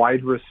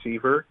wide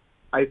receiver,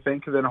 I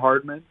think, than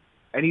Hardman.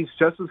 And he's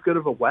just as good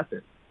of a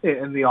weapon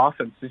in the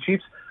offense. The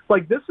Chiefs,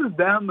 like, this is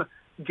them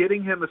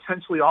getting him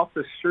essentially off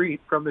the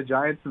street from the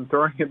Giants and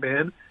throwing him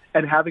in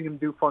and having him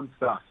do fun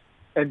stuff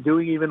and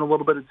doing even a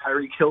little bit of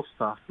Tyreek Hill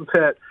stuff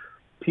that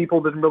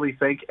people didn't really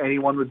think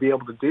anyone would be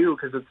able to do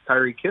because it's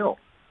Tyreek Hill.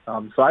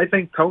 So I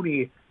think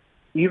Toney,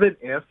 even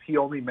if he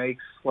only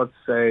makes, let's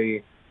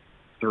say,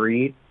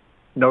 3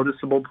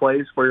 noticeable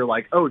plays where you're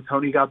like, oh,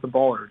 Toney got the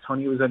ball, or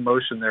Toney was in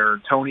motion there,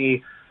 or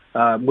Toney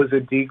was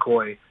a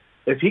decoy.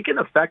 If he can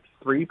affect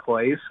 3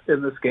 plays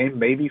in this game,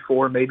 maybe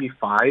 4, maybe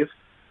 5,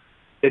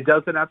 it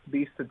doesn't have to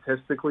be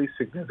statistically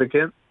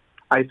significant.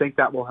 I think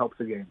that will help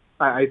the game.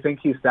 I think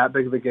he's that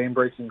big of a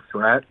game-breaking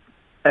threat,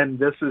 and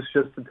this is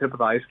just the tip of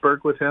the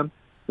iceberg with him.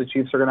 The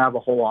Chiefs are going to have a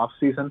whole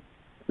offseason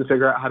to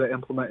figure out how to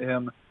implement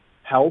him.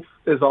 Health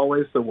is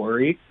always the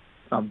worry,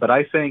 but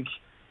I think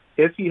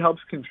if he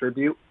helps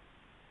contribute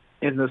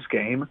in this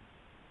game,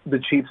 the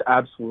Chiefs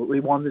absolutely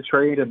won the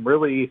trade, and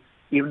really,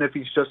 even if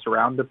he's just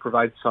around to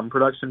provide some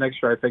production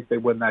next year, I think they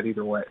win that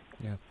either way.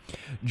 Yeah.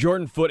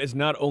 Jordan Foote is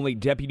not only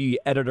deputy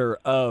editor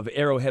of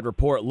Arrowhead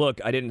Report. Look,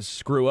 I didn't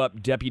screw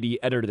up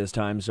deputy editor this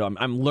time, so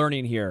I'm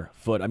learning here,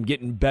 Foote. I'm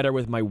getting better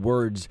with my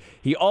words.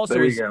 He also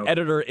is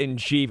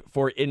editor-in-chief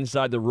for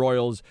Inside the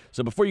Royals.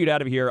 So before you get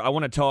out of here, I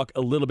want to talk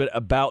a little bit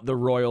about the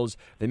Royals.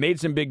 They made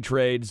some big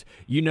trades.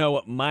 You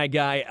know, my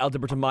guy,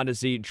 Alberto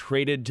Mondesi,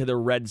 traded to the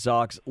Red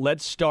Sox.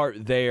 Let's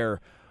start there.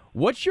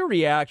 What's your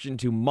reaction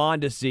to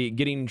Mondesi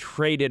getting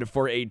traded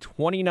for a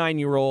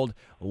 29-year-old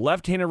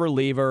left-handed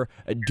reliever,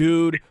 a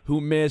dude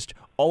who missed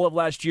all of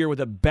last year with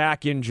a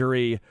back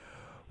injury?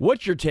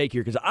 What's your take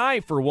here? Because I,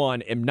 for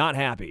one, am not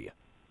happy.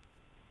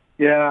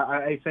 Yeah,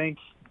 I think,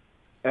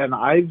 and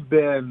I've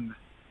been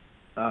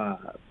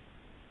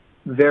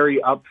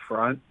very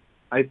upfront,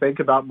 I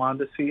think, about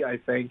Mondesi. I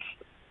think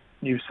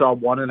you saw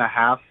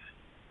 1.5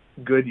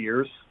 good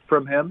years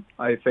from him.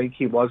 I think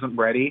he wasn't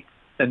ready.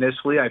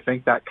 Initially, I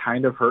think that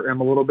kind of hurt him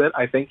a little bit.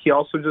 I think he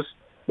also just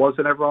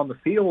wasn't ever on the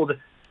field.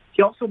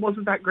 He also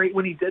wasn't that great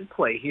when he did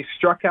play. He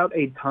struck out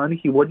a ton.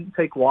 He wouldn't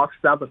take walks.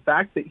 Now, the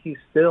fact that he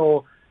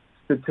still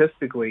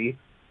statistically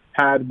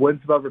had wins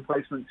above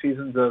replacement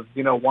seasons of,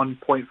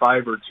 1.5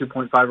 or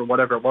 2.5 or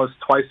whatever it was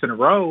twice in a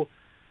row,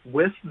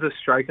 with the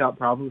strikeout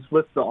problems,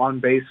 with the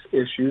on-base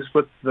issues,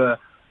 with the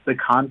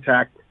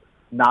contact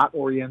not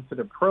oriented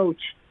approach,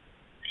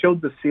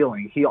 showed the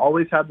ceiling. He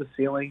always had the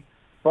ceiling,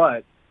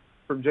 but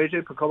from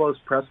J.J. Piccolo's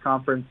press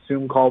conference,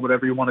 Zoom call,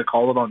 whatever you want to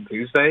call it, on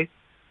Tuesday,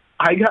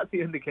 I got the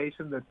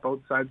indication that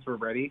both sides were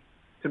ready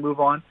to move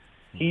on.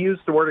 He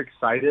used the word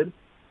excited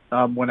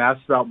when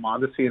asked about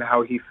Mondesi and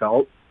how he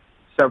felt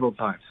several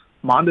times.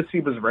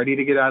 Mondesi was ready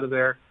to get out of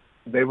there.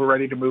 They were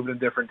ready to move in a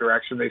different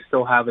direction. They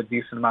still have a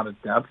decent amount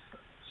of depth.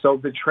 So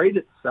the trade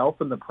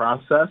itself and the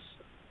process,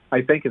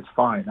 I think it's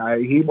fine.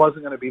 He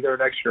wasn't going to be there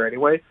next year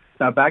anyway.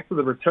 Now, back to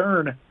the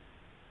return,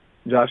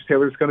 Josh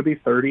Taylor's going to be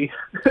 30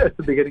 at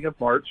the beginning of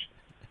March.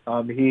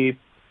 He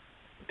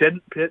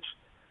didn't pitch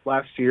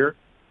last year.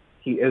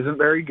 He isn't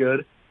very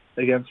good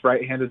against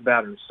right-handed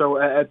batters. So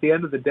at the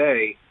end of the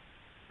day,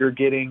 you're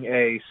getting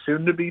a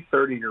soon-to-be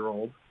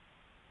 30-year-old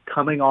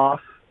coming off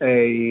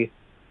a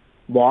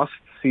lost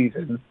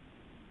season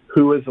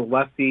who is a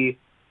lefty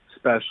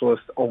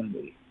specialist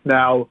only.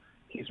 Now,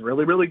 he's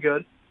really, really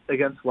good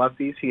against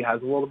lefties. He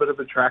has a little bit of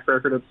a track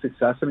record of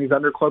success, and he's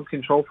under club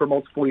control for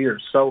multiple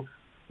years. So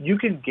you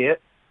can get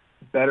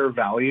better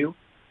value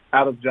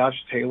out of Josh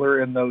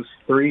Taylor in those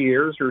 3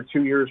 years or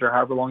 2 years or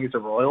however long he's a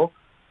Royal,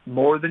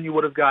 more than you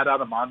would have got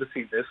out of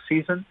Mondesi this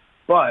season.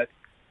 But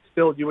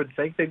still, you would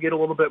think they'd get a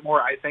little bit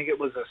more. I think it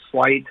was a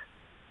slight,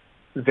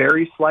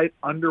 very slight,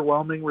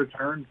 underwhelming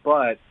return.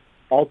 But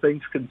all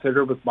things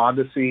considered, with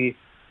Mondesi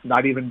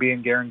not even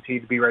being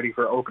guaranteed to be ready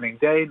for opening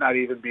day, not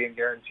even being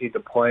guaranteed to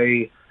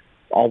play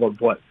all of,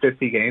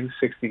 50 games,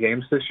 60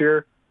 games this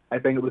year, I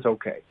think it was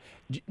okay.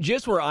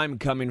 Just where I'm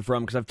coming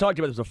from, because I've talked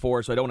about this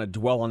before, so I don't want to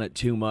dwell on it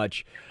too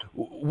much.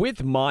 With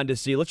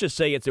Mondesi, let's just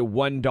say it's a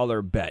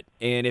 $1 bet,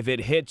 and if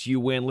it hits, you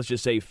win, let's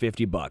just say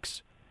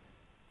 $50.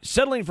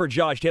 Settling for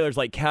Josh Taylor is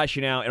like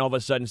cashing out and all of a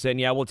sudden saying,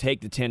 yeah, we'll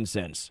take the 10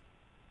 cents.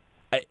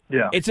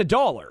 It's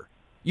 $1.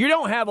 You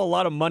don't have a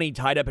lot of money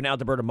tied up in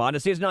Alberto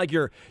Mondesi. It's not like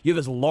you have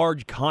this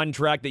large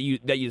contract that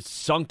you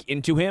sunk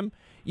into him.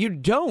 You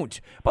don't.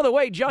 By the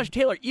way, Josh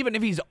Taylor, even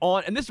if he's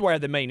on, and this is where I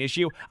have the main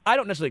issue, I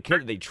don't necessarily care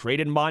that they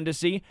traded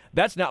Mondesi.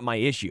 That's not my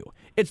issue.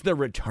 It's the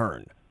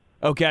return.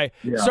 Okay?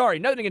 Yeah. Sorry,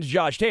 nothing against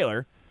Josh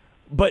Taylor,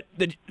 but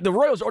the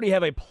Royals already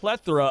have a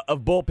plethora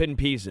of bullpen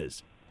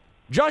pieces.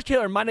 Josh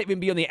Taylor might not even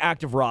be on the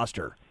active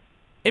roster.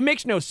 It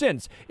makes no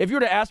sense. If you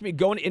were to ask me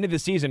going into the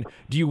season,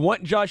 do you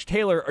want Josh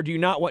Taylor or do you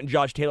not want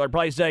Josh Taylor? I'd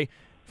probably say,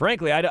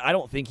 frankly, I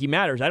don't think he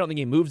matters. I don't think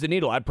he moves the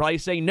needle. I'd probably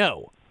say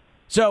no.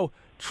 So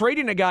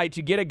trading a guy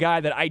to get a guy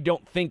that I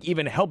don't think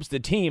even helps the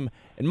team,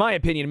 in my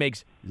opinion,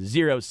 makes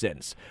zero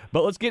sense.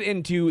 But let's get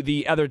into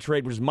the other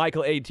trade, which is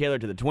Michael A. Taylor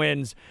to the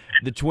Twins.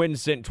 The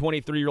Twins sent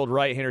 23-year-old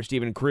right-hander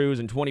Steven Cruz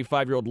and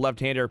 25-year-old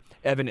left-hander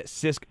Evan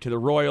Sisk to the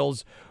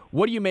Royals.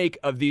 What do you make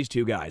of these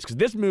two guys? Because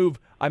this move,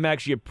 I'm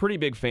actually a pretty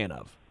big fan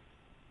of.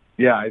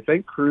 Yeah, I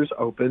think Cruz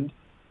opened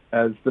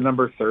as the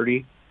number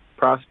 30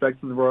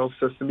 prospect in the Royals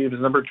system. He was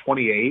number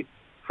 28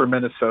 for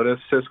Minnesota.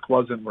 Sisk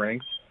wasn't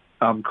ranked.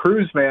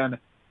 Cruz, man,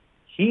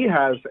 he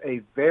has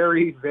a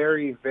very,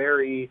 very,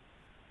 very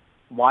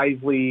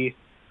lively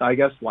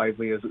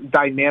is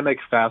dynamic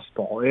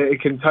fastball.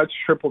 It can touch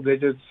triple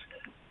digits.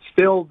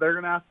 Still, they're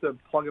going to have to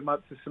plug him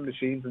up to some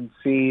machines and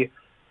see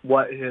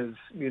what his,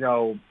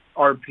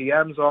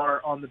 RPMs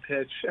are on the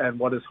pitch and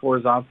what his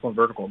horizontal and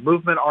vertical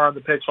movement are on the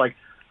pitch. Like,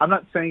 I'm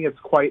not saying it's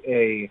quite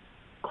a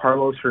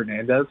Carlos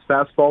Hernandez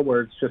fastball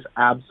where it's just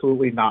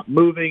absolutely not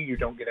moving. You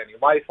don't get any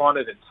life on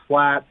it. It's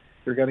flat.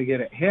 You're going to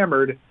get it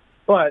hammered.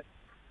 But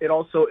it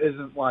also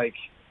isn't like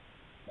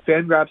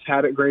Fangraphs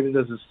had it graded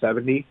as a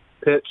 70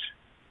 pitch.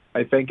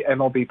 I think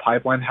MLB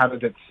Pipeline had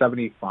it at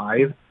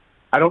 75.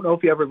 I don't know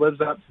if he ever lives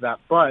up to that,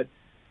 but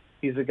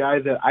he's a guy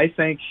that I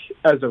think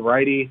as a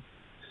righty,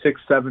 6'7",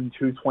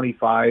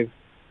 225,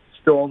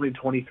 still only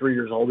 23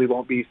 years old. He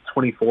won't be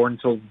 24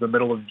 until the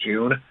middle of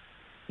June.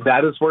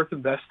 That is worth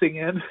investing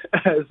in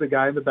as a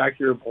guy in the back of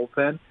your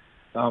bullpen.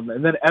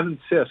 And then Evan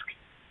Sisk,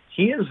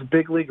 he is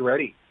big league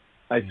ready,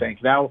 I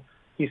think. Now,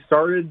 he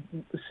started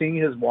seeing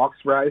his walks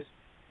rise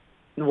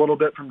a little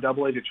bit from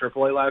AA to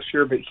AAA last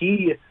year, but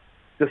he,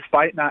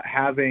 despite not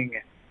having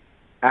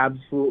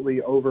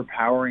absolutely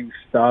overpowering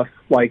stuff,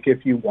 like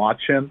if you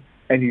watch him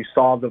and you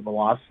saw the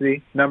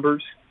velocity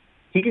numbers,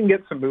 he can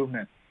get some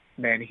movement.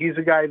 Man, he's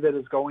a guy that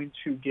is going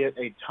to get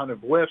a ton of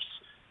whiffs.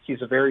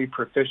 He's a very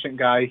proficient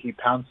guy. He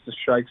pounds the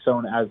strike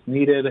zone as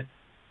needed.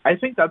 I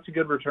think that's a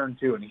good return,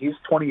 too. And he's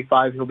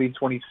 25. He'll be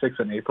 26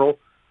 in April.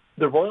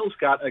 The Royals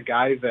got a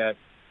guy that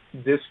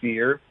this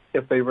year,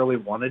 if they really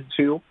wanted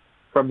to,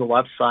 from the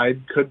left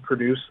side, could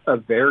produce a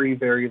very,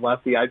 very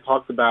lefty. I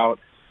talked about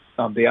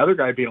the other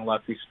guy being a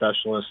lefty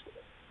specialist.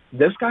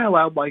 This guy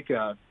allowed like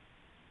a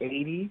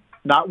 80,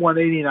 not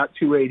 180, not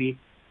 280,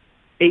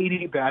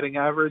 80 batting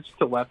average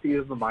to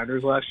lefties in the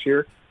minors last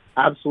year.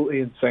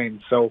 Absolutely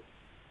insane. So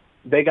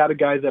they got a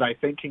guy that I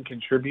think can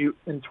contribute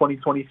in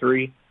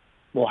 2023,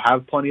 will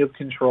have plenty of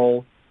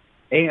control,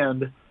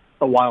 and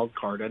a wild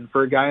card. And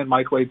for a guy in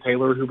Michael A.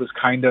 Taylor who was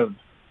kind of,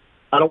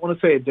 I don't want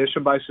to say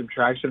addition by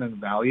subtraction in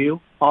value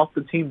off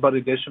the team, but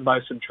addition by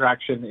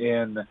subtraction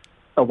in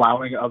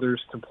allowing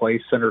others to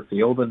play center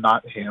field and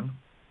not him.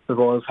 The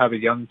Royals have a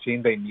young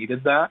team. They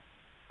needed that.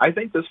 I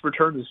think this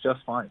return is just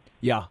fine.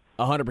 Yeah,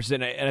 100%.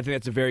 And I think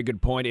that's a very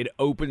good point. It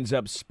opens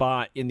up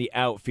spot in the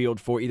outfield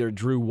for either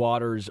Drew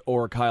Waters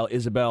or Kyle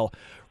Isbel.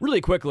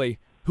 Really quickly,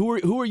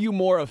 who are you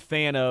more a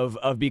fan of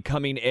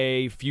becoming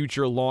a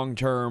future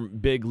long-term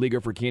big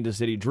leaguer for Kansas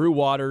City, Drew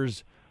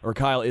Waters or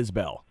Kyle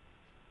Isbel?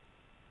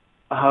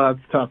 That's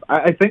tough.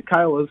 I think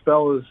Kyle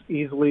Isbel is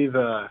easily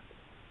the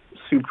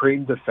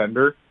supreme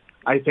defender.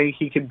 I think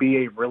he can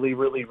be a really,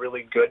 really,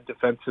 really good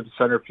defensive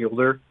center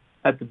fielder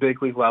at the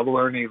big league level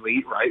or an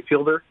elite right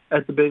fielder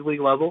at the big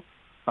league level.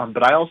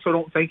 But I also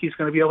don't think he's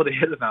going to be able to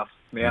hit enough,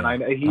 man.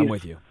 Yeah, I'm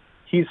with you.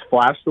 He's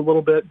flashed a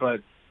little bit,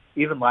 but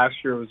even last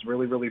year was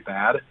really, really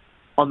bad.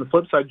 On the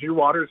flip side, Drew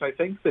Waters, I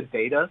think the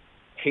data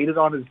hated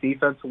on his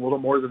defense a little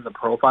more than the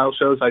profile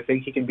shows. I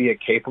think he can be a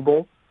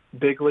capable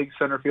big league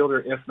center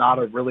fielder, if not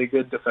a really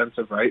good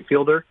defensive right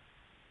fielder.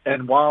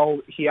 And while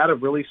he had a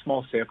really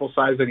small sample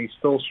size and he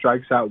still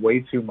strikes out way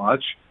too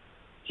much,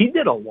 he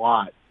did a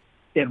lot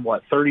in,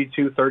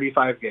 32,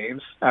 35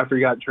 games after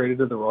he got traded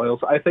to the Royals.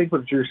 I think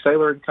with Drew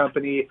Saylor and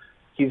company,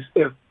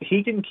 if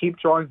he can keep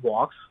drawing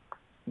walks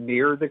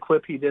near the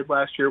clip he did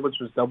last year, which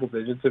was double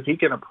digits, if he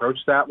can approach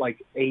that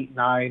like 8,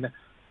 9,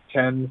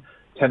 10,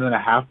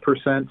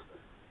 10.5%,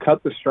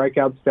 cut the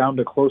strikeouts down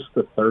to close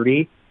to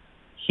 30,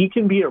 he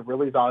can be a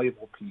really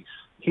valuable piece.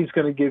 He's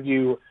going to give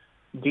you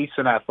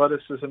decent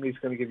athleticism. He's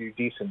going to give you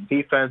decent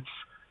defense,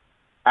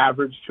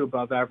 average to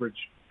above average,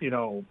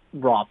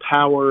 raw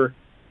power.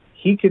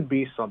 he could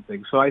be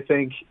something. So I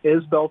think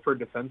Isbell for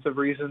defensive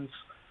reasons,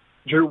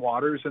 Drew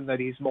Waters in that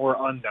he's more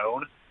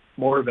unknown,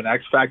 more of an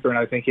X factor, and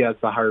I think he has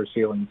the higher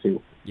ceiling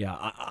too.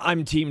 Yeah,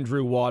 I'm Team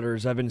Drew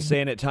Waters. I've been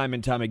saying it time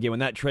and time again. When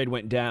that trade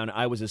went down,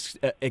 I was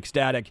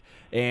ecstatic,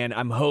 and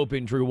I'm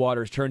hoping Drew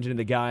Waters turns into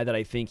the guy that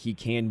I think he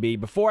can be.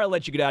 Before I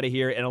let you get out of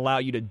here and allow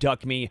you to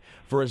duck me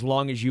for as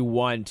long as you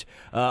want,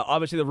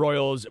 obviously the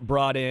Royals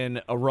brought in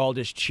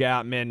Aroldis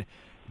Chapman.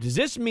 Does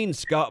this mean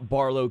Scott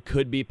Barlow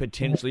could be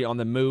potentially on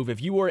the move?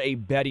 If you were a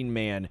betting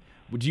man,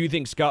 do you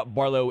think Scott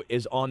Barlow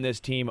is on this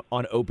team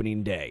on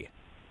opening day?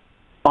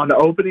 On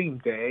opening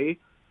day,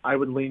 I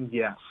would lean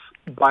yes.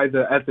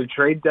 At the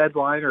trade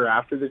deadline or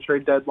after the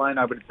trade deadline,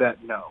 I would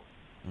bet no.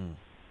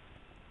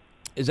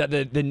 Is that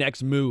the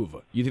next move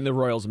you think the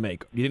Royals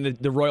make? Do you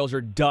think the Royals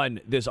are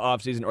done this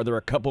offseason, or are there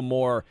a couple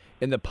more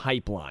in the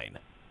pipeline?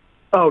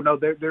 Oh, no,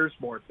 there's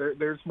more.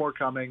 There's more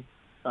coming.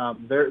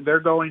 They're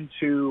going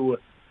to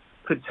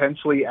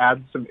potentially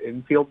add some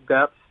infield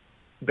depth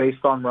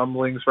based on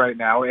rumblings right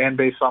now and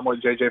based on what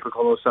J.J.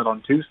 Piccolo said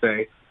on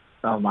Tuesday.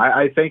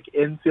 I think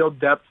infield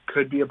depth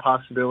could be a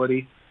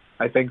possibility.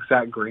 I think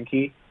Zach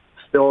Greinke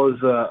still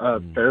is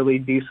a fairly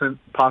decent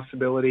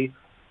possibility.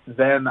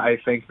 Then I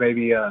think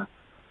maybe a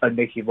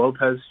Nicky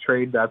Lopez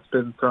trade that's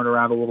been thrown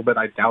around a little bit.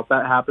 I doubt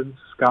that happens.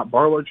 Scott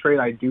Barlow trade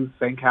I do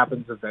think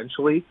happens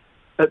eventually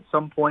at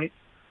some point.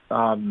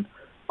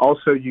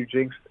 Also, you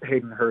jinxed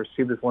Hayden Hurst.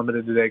 He was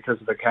limited today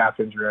because of the calf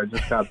injury. I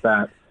just got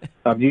that.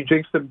 You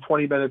jinxed him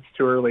 20 minutes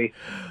too early.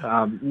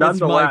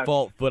 That's my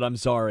fault, but I'm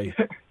sorry.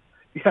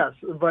 Yes,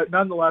 but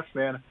nonetheless,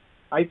 man,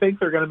 I think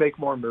they're going to make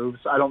more moves.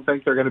 I don't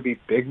think they're going to be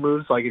big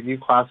moves. Like, if you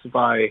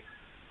classify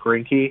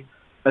Greinke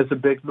as a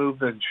big move,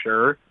 then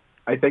sure.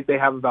 I think they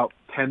have about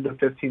 $10 to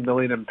 $15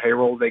 million in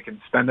payroll they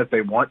can spend if they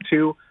want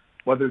to.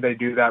 Whether they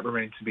do that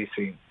remains to be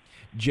seen.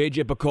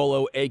 J.J.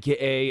 Piccolo,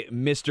 a.k.a.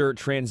 Mr.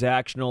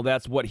 Transactional.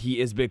 That's what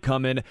he is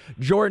becoming.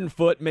 Jordan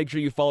Foote, make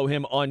sure you follow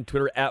him on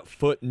Twitter at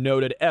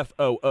FootNoted,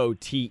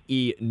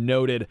 F-O-O-T-E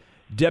noted.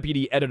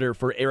 Deputy editor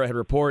for Arrowhead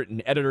Report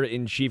and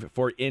editor-in-chief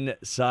for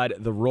Inside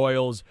the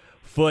Royals.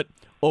 Foote,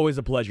 always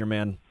a pleasure,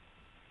 man.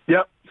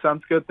 Yep,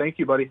 sounds good. Thank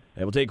you, buddy.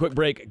 Hey, we'll take a quick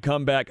break.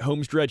 Come back.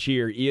 Home stretch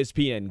here,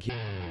 ESPN.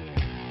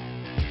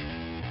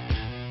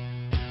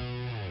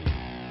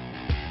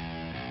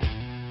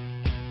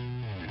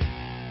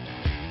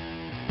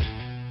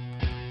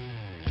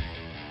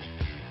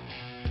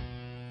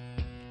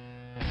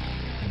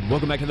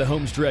 Welcome back to the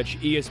home stretch,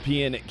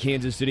 ESPN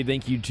Kansas City.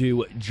 Thank you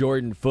to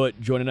Jordan Foote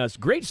joining us.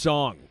 Great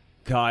song,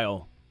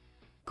 Kyle.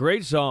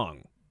 Great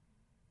song.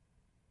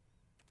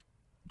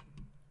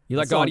 You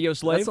like Audio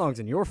Slave? That song's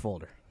in your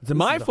folder. It's in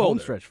my folder. Home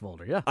stretch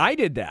folder, yeah. I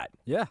did that.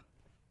 Yeah.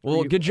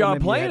 Well, good job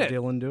playing it.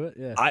 Dylan do it,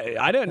 yeah.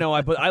 I didn't know.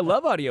 I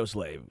love Audio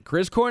Slave.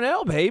 Chris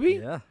Cornell,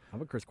 baby. Yeah,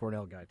 I'm a Chris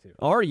Cornell guy, too.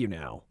 Are you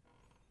now?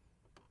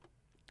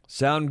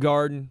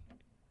 Soundgarden,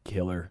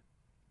 killer.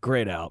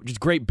 Great album. Just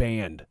great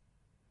band.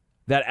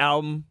 That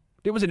album,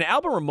 it was an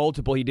album or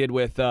multiple he did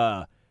with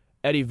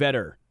Eddie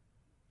Vedder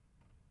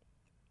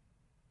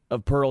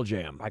of Pearl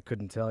Jam. I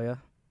couldn't tell you.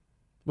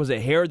 Was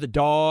it Hair the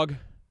Dog?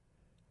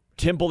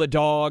 Temple the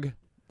Dog?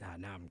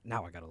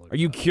 Now I got to look. Are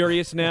you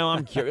curious now?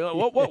 I'm curious.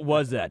 What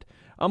was that?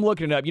 I'm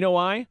looking it up. You know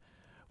why?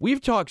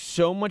 We've talked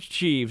so much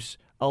Chiefs.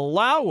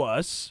 Allow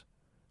us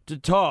to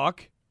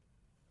talk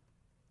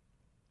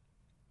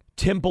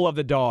Temple of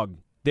the Dog.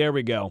 There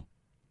we go.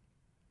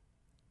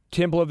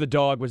 Temple of the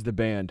Dog was the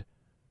band.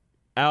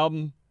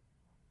 Album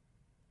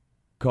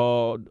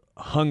called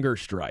Hunger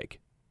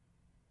Strike.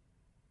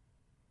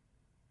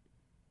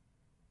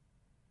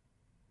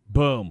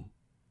 Boom.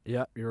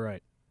 Yeah, you're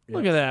right. Yep.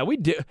 Look at that.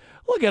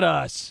 Look at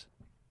us.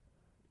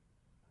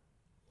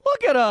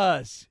 Look at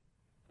us.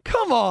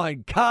 Come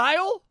on,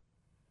 Kyle.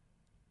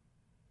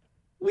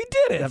 We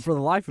did it. And for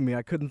the life of me,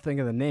 I couldn't think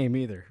of the name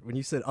either. When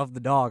you said "of the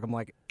dog," I'm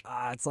like,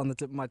 it's on the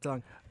tip of my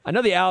tongue. I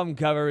know the album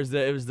cover is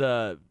it was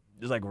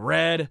like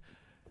red.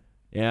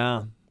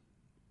 Yeah.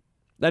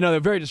 I know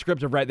they're very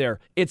descriptive right there.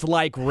 It's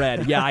like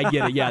red. Yeah, I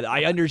get it. Yeah,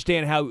 I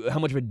understand how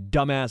much of a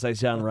dumbass I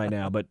sound right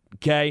now, but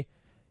okay.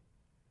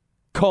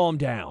 Calm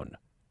down.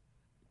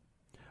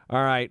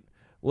 All right.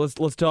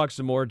 Let's talk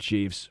some more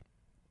Chiefs.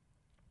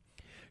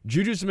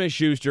 Juju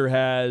Smith-Schuster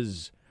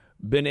has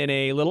been in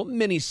a little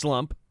mini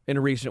slump in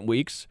recent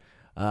weeks.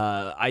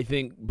 I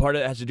think part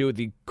of it has to do with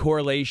the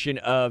correlation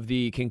of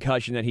the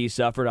concussion that he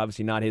suffered.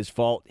 Obviously not his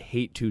fault.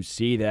 Hate to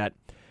see that.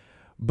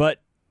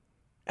 But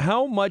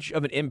how much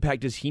of an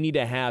impact does he need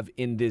to have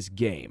in this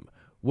game?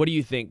 What do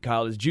you think,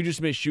 Kyle? Is Juju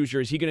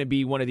Smith-Schuster, is he going to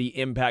be one of the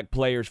impact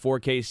players for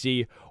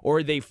KC, or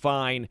are they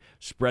fine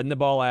spreading the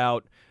ball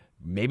out?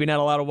 Maybe not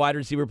a lot of wide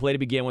receiver play to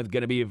begin with,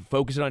 going to be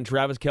focusing on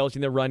Travis Kelce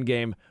in the run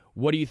game.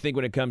 What do you think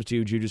when it comes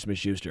to Juju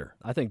Smith-Schuster?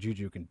 I think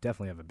Juju can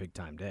definitely have a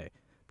big-time day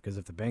because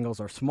if the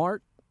Bengals are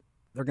smart,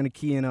 they're going to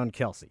key in on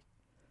Kelce.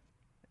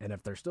 And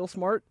if they're still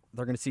smart,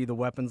 they're going to see the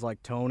weapons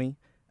like Tony,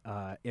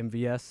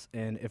 MVS,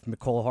 and if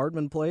Mecole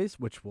Hardman plays,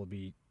 which will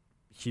be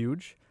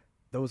huge,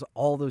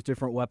 all those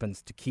different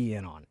weapons to key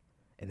in on.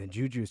 And then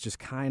Juju is just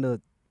kind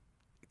of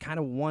kind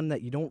of one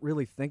that you don't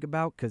really think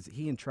about because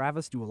he and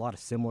Travis do a lot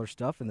of similar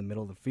stuff in the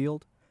middle of the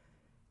field.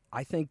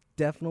 I think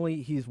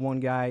definitely he's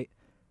one guy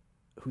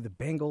who the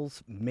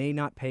Bengals may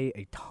not pay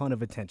a ton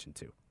of attention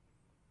to.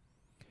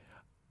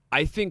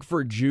 I think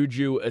for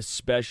Juju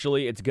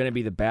especially, it's going to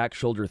be the back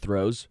shoulder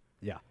throws.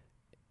 Yeah.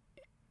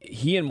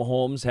 He and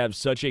Mahomes have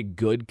such a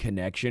good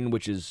connection,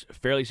 which is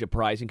fairly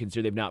surprising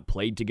considering they've not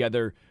played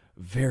together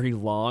very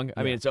long.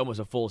 I mean, it's almost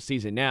a full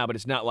season now, but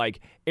it's not like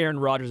Aaron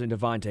Rodgers and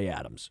Devontae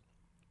Adams.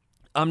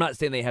 I'm not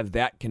saying they have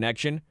that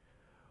connection,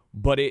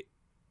 but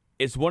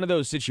it's one of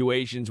those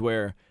situations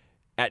where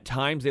at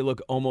times they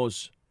look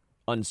almost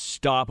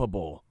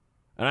unstoppable.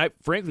 And I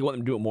frankly want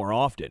them to do it more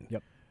often.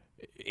 Yep.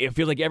 It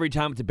feels like every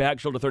time it's a back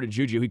shoulder throw to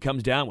Juju, he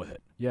comes down with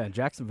it. Yeah, in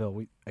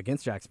Jacksonville,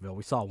 against Jacksonville,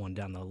 we saw one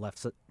down the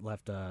left part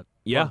of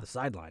the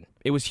sideline.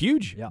 It was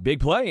huge. Yeah. Big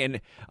play.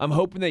 And I'm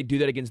hoping they do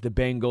that against the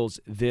Bengals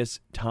this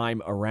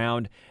time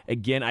around.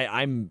 Again,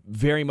 I'm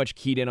very much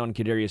keyed in on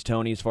Kadarius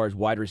Toney as far as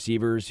wide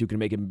receivers who can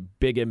make a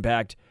big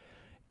impact.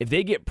 If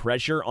they get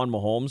pressure on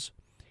Mahomes,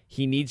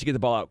 he needs to get the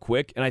ball out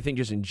quick. And I think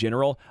just in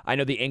general, I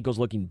know the ankle's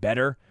looking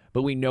better,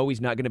 but we know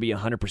he's not going to be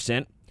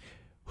 100%.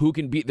 Who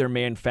can beat their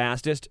man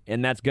fastest,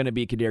 and that's going to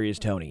be Kadarius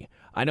Toney.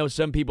 I know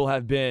some people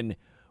have been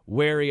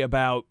wary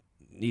about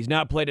he's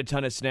not played a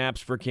ton of snaps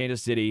for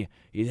Kansas City.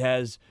 He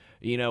has,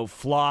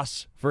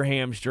 floss for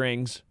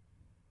hamstrings.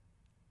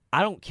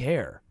 I don't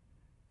care.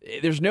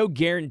 There's no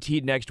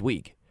guaranteed next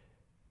week.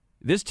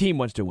 This team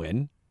wants to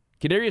win.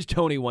 Kadarius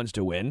Toney wants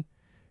to win.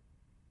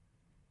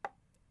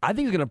 I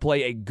think he's going to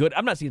play a good.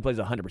 I'm not saying he plays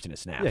 100% of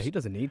snaps. Yeah, he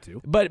doesn't need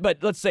to. But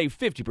let's say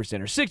 50%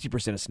 or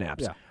 60% of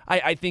snaps. Yeah.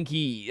 I think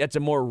that's a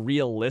more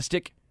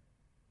realistic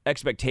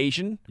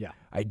expectation. Yeah.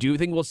 I do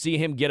think we'll see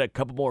him get a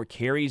couple more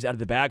carries out of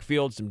the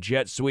backfield, some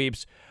jet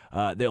sweeps.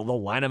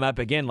 They'll line him up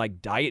again like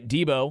Diet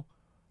Debo.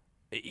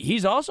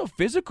 He's also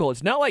physical.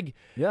 It's not like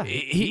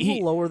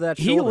he will lower that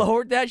shoulder. He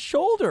lowered that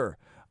shoulder.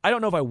 I don't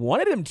know if I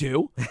wanted him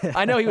to.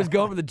 I know he was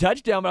going for the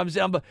touchdown,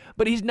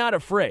 but he's not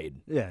afraid.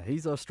 Yeah,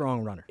 he's a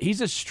strong runner.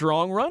 He's a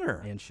strong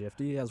runner. And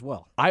shifty as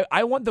well.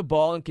 I want the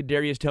ball in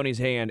Kadarius Toney's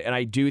hand, and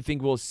I do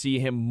think we'll see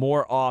him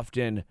more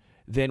often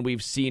than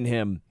we've seen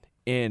him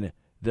in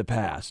the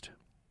past.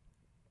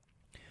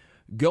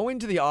 Going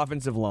to the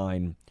offensive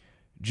line,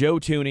 Joe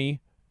Thuney,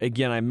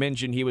 again, I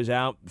mentioned he was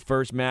out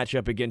first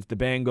matchup against the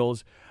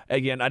Bengals.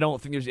 Again, I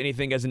don't think there's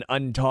anything as an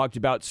untalked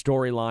about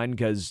storyline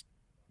because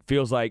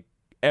feels like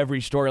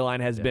every storyline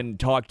has been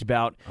talked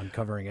about.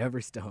 Uncovering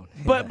every stone.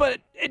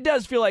 But it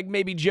does feel like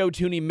maybe Joe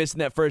Thuney missing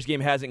that first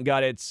game hasn't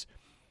got its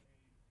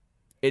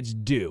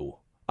due.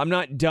 I'm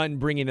not done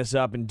bringing this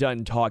up and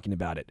done talking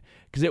about it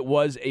because it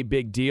was a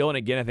big deal. And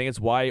again, I think it's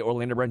why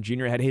Orlando Brown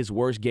Jr. had his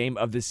worst game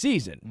of the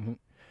season. Mm-hmm.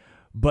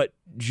 But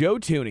Joe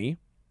Thuney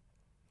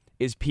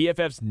is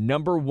PFF's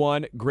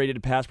 #1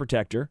 graded pass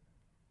protector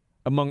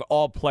among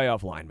all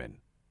playoff linemen.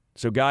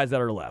 So guys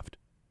that are left.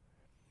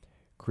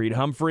 Creed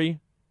Humphrey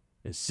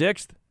is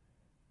 6th,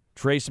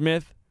 Trey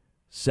Smith,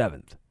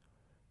 7th.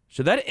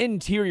 So that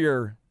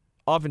interior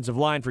offensive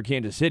line for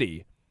Kansas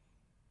City,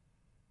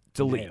 it's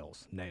elite.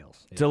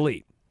 Nails. It's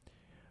elite.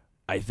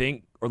 I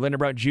think Orlando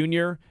Brown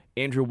Jr.,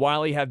 Andrew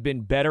Wiley have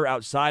been better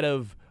outside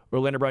of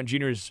Orlando Brown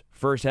Jr.'s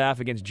first half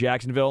against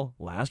Jacksonville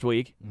last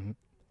week. Mm-hmm.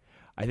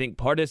 I think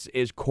part of this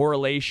is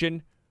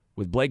correlation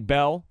with Blake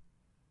Bell.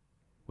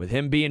 With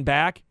him being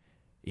back,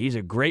 he's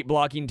a great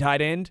blocking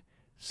tight end.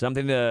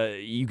 Something that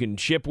you can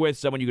chip with,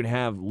 someone you can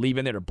have leave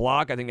in there to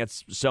block. I think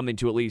that's something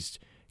to at least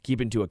keep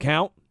into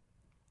account.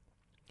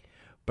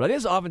 But I think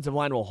this offensive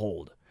line will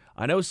hold.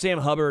 I know Sam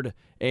Hubbard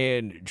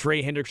and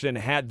Trey Hendrickson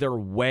had their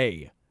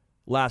way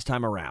last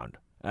time around.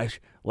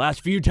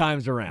 Last few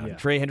times around,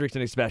 Trey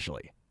Hendrickson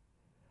especially.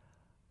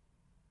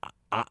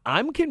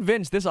 I'm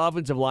convinced this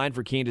offensive line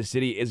for Kansas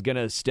City is going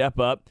to step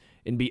up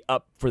and be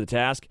up for the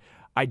task.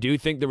 I do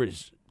think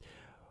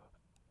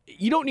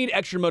you don't need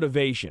extra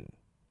motivation.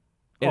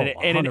 In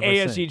an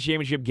AFC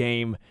Championship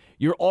game,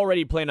 you're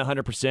already playing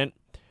 100%.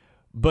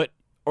 But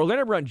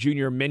Orlando Brown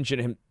Jr.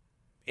 mentioned him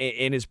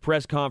in his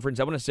press conference,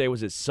 I want to say,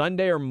 was it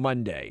Sunday or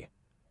Monday?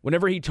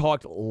 Whenever he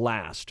talked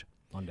last.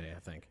 Monday, I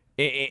think.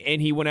 And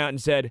he went out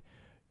and said,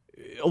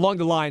 along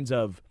the lines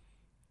of,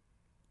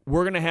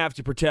 we're going to have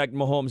to protect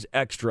Mahomes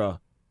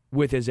extra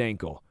with his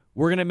ankle.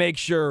 We're going to make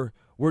sure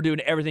we're doing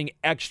everything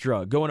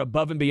extra, going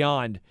above and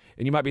beyond.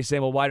 And you might be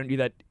saying, well, why don't you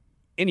do that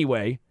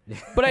anyway?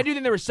 But I do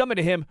think there was something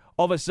to him.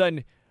 All of a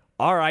sudden,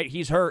 all right,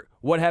 he's hurt.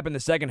 What happened in the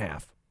second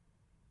half?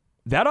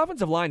 That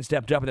offensive line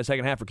stepped up in the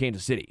second half for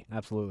Kansas City.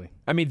 Absolutely.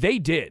 I mean, they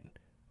did.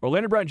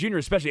 Orlando Brown Jr.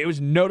 especially, it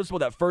was noticeable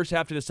that first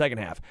half to the second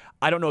half.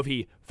 I don't know if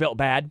he felt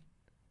bad.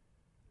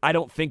 I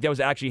don't think that was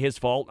actually his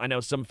fault. I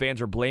know some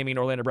fans are blaming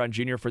Orlando Brown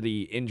Jr. for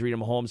the injury to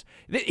Mahomes.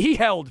 He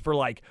held for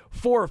like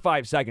 4 or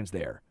 5 seconds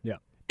there. Yeah.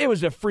 It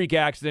was a freak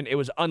accident. It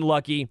was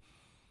unlucky.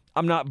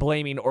 I'm not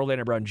blaming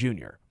Orlando Brown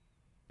Jr.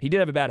 He did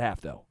have a bad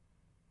half, though.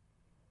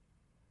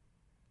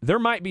 There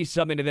might be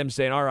something to them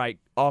saying, all right,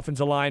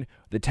 offensive line,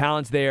 the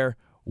talent's there.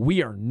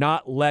 We are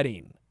not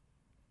letting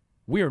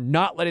the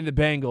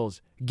Bengals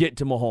get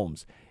to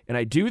Mahomes. And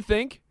I do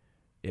think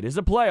it is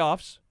the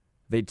playoffs.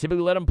 They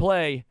typically let them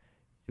play.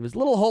 There was a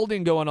little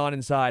holding going on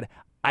inside.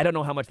 I don't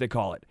know how much they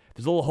call it.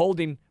 There's a little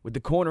holding with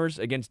the corners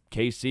against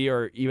KC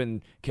or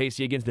even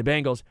KC against the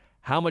Bengals.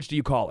 How much do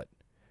you call it?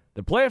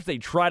 The playoffs, they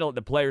try to let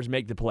the players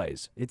make the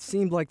plays. It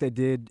seemed like they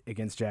did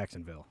against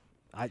Jacksonville.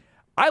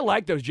 I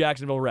like those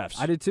Jacksonville refs.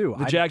 I did too.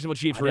 The Jacksonville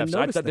Chiefs refs.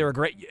 I thought they were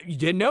great. You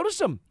didn't notice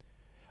them.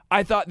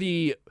 I thought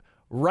the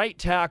right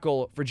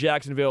tackle for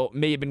Jacksonville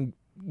may have been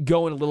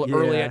going a little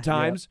early at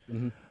times,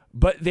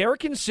 but they were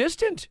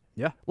consistent.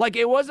 Yeah. Like,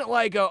 it wasn't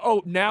like,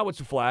 now it's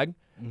a flag.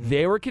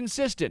 They were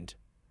consistent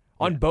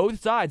on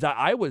both sides.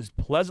 I was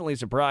pleasantly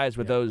surprised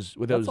with those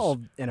That's all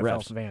NFL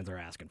refs. fans are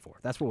asking for.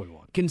 That's what we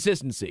want.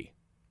 Consistency.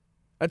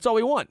 That's all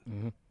we want.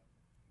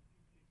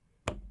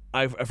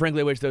 I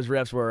frankly wish those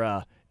refs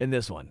were in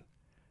this one.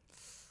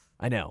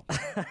 I know.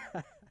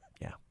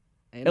 Yeah.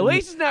 At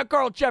least it's not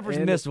Carl Cheffers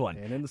in this one.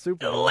 And in the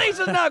Super At Bowl. least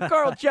it's not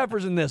Carl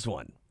Cheffers in this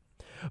one.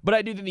 But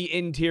I do think the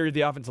interior of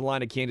the offensive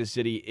line of Kansas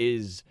City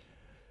is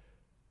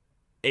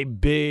a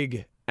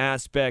big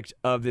aspect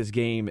of this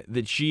game.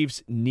 The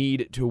Chiefs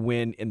need to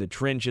win in the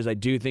trenches. I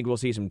do think we'll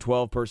see some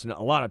 12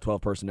 personnel, a lot of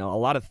 12 personnel, a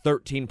lot of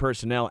 13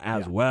 personnel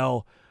as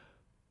well.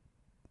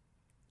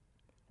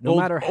 No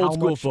matter how old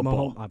school much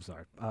football.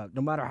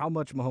 no matter how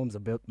much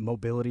Mahomes'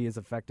 mobility is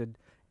affected,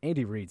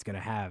 Andy Reid's going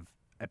to have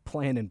a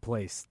plan in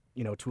place,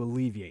 to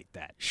alleviate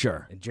that.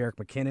 Sure. And Jerick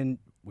McKinnon,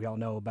 we all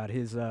know about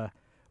his.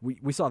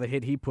 We saw the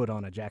hit he put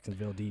on a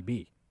Jacksonville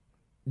DB.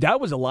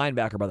 That was a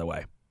linebacker, by the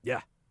way.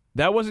 Yeah.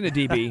 That wasn't a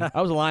DB. That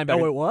was a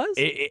linebacker. Oh, it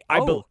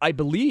was? I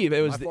believe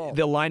it was the fault.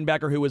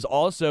 linebacker who was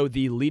also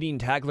the leading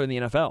tackler in the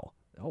NFL.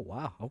 Oh,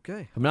 wow.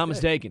 Okay. If I'm not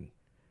mistaken.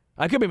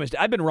 I could be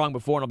mistaken. I've been wrong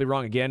before, and I'll be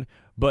wrong again.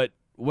 But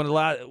when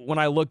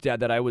I looked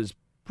at that, I was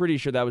pretty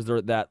sure that was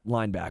that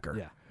linebacker.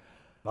 Yeah.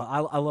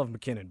 Well, I love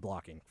McKinnon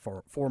blocking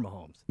for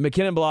Mahomes.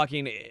 McKinnon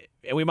blocking,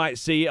 and we might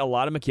see a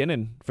lot of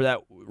McKinnon for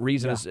that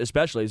reason,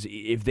 especially is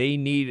if they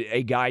need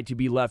a guy to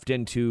be left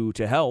in to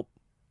help,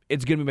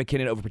 it's going to be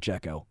McKinnon over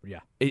Pacheco. Yeah.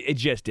 It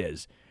just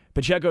is.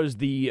 Pacheco's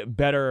the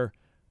better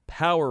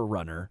power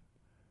runner,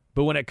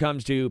 but when it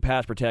comes to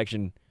pass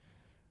protection,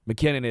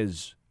 McKinnon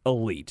is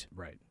elite.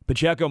 Right.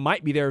 Pacheco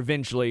might be there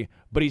eventually,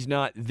 but he's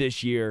not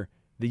this year,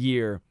 the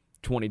year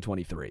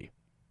 2023.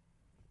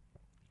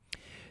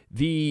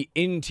 The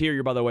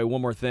interior, by the way,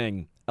 one more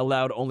thing,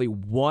 allowed only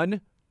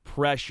one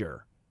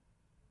pressure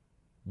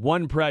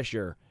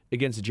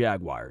against the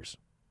Jaguars.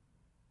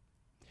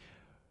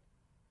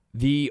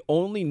 The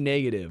only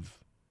negative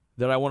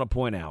that I want to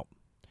point out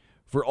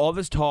for all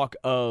this talk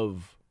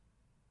of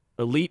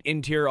elite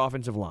interior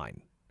offensive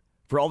line,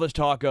 for all this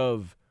talk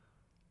of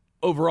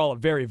overall a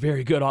very,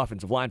 very good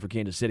offensive line for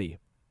Kansas City,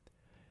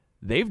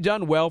 they've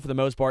done well for the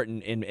most part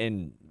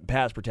in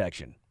pass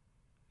protection.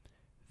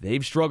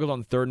 They've struggled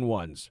on 3rd and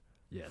 1s,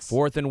 Yes.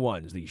 4th and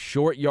 1s, these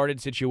short yarded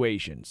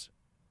situations.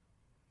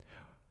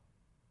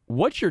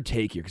 What's your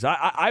take here? Because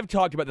I've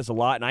talked about this a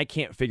lot, and I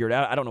can't figure it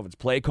out. I don't know if it's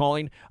play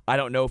calling. I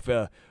don't know if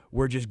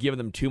we're just giving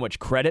them too much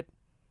credit,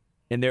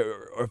 and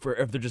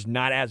if they're just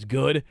not as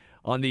good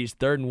on these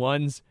 3rd and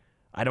 1s.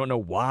 I don't know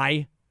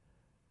why.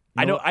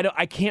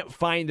 I can't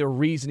find the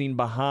reasoning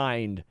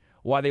behind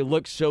why they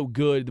look so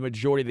good the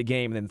majority of the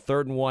game, and then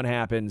 3rd and 1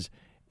 happens,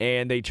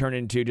 and they turn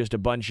into just a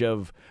bunch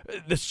of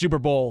the Super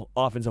Bowl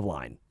offensive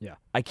line. Yeah.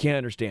 I can't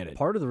understand it.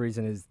 Part of the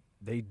reason is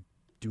they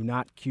do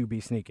not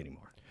QB sneak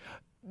anymore.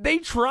 They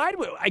tried.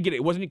 I get it.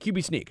 It wasn't a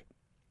QB sneak.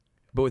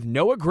 But with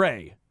Noah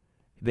Gray,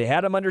 they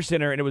had him under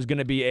center, and it was going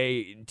to be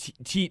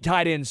a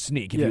tight end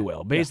sneak, if you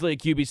will. Basically a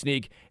QB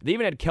sneak. They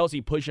even had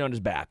Kelsey pushing on his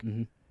back.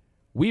 Mm-hmm.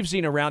 We've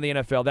seen around the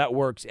NFL that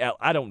works at,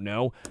 I don't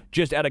know,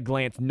 just at a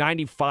glance,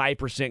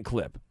 95%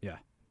 clip. Yeah.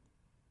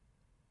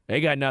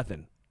 They got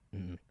nothing.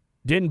 Mm-hmm.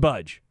 Didn't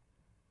budge.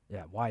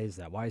 Yeah, why is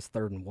that? Why is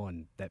 3rd and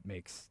 1 that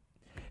makes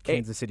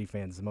Kansas City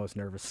fans the most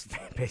nervous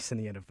fan base in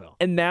the NFL?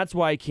 And that's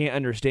why I can't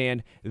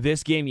understand.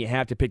 This game, you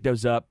have to pick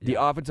those up. The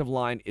offensive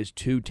line is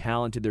too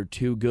talented. They're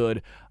too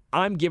good.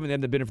 I'm giving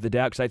them the benefit of the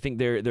doubt because I think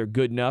they're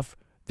good enough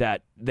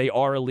that they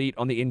are elite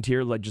on the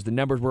interior, like just the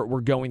numbers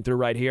we're going through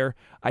right here.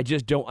 I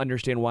just don't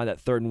understand why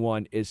that 3rd and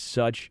 1 is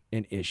such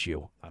an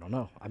issue. I don't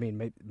know. I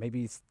mean,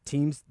 maybe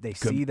teams, they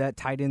see that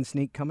tight end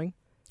sneak coming.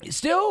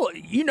 Still,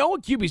 you know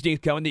a QB sneak's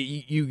coming that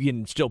you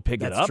can still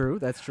pick it up.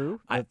 That's true.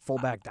 That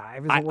fullback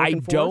dive isn't working I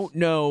for don't us.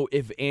 know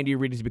if Andy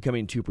Reid is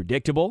becoming too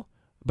predictable,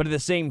 but at the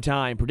same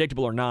time,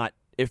 predictable or not,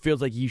 it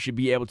feels like you should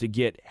be able to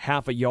get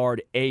half a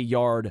yard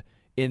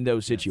in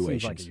those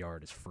situations. It seems like a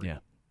yard is free. Yeah.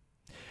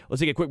 Let's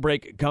take a quick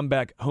break. Come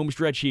back. Home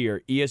stretch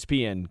here.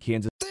 ESPN,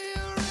 Kansas.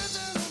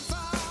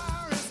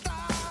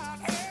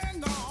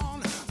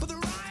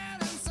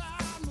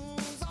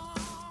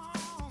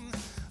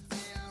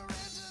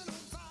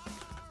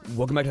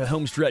 Welcome back to the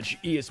home stretch,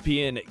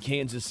 ESPN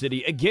Kansas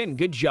City. Again,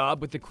 good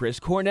job with the Chris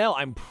Cornell.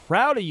 I'm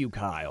proud of you,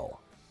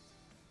 Kyle.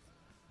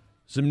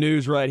 Some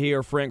news right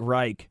here. Frank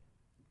Reich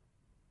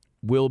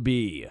will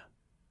be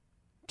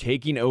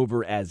taking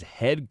over as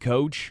head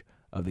coach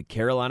of the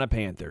Carolina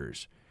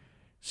Panthers.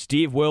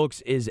 Steve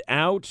Wilks is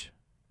out.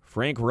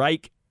 Frank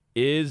Reich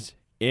is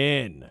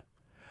in.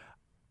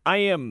 I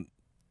am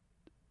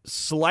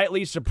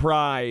slightly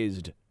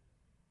surprised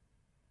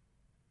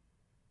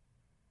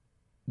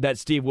that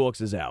Steve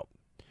Wilks is out.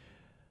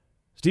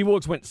 Steve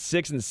Wilks went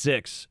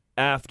 6-6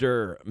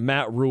 after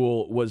Matt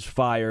Rule was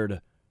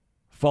fired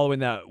following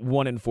that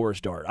 1-4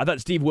 start. I thought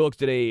Steve Wilks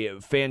did a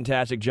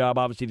fantastic job.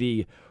 Obviously,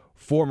 the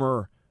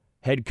former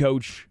head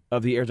coach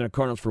of the Arizona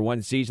Cardinals for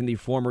one season, the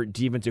former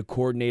defensive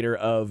coordinator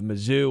of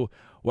Mizzou.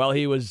 While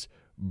he was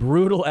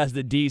brutal as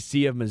the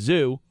DC of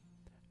Mizzou,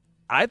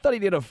 I thought he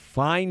did a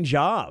fine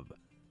job.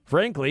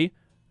 Frankly,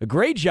 a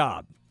great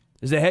job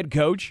as the head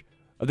coach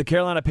of the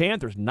Carolina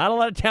Panthers. Not a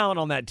lot of talent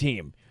on that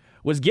team.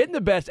 Was getting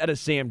the best out of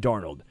Sam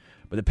Darnold.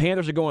 But the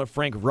Panthers are going with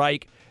Frank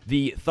Reich.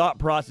 The thought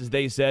process,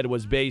 they said,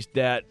 was based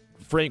that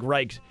Frank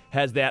Reich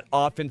has that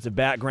offensive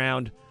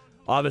background.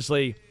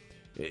 Obviously,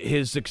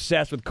 his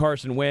success with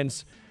Carson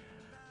Wentz.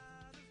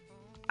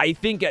 I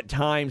think at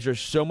times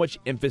there's so much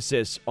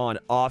emphasis on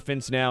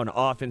offense now and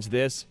offense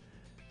this.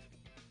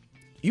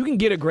 You can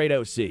get a great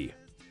OC.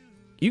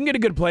 You can get a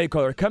good play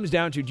caller. It comes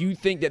down to, do you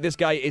think that this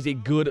guy is a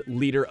good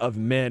leader of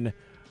men?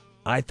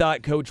 I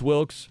thought Coach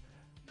Wilks,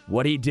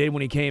 what he did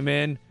when he came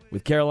in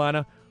with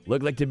Carolina,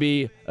 looked like to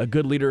be a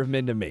good leader of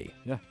men to me.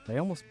 Yeah, they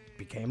almost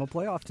became a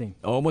playoff team.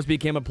 Almost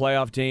became a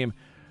playoff team.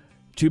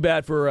 Too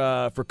bad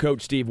for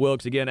Coach Steve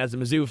Wilks. Again, as a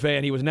Mizzou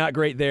fan, he was not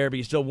great there, but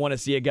you still want to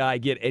see a guy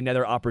get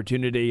another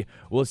opportunity.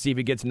 We'll see if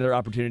he gets another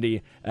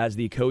opportunity as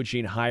the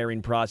coaching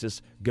hiring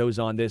process goes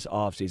on this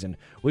offseason.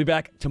 We'll be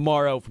back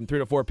tomorrow from 3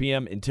 to 4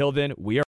 p.m. Until then, we are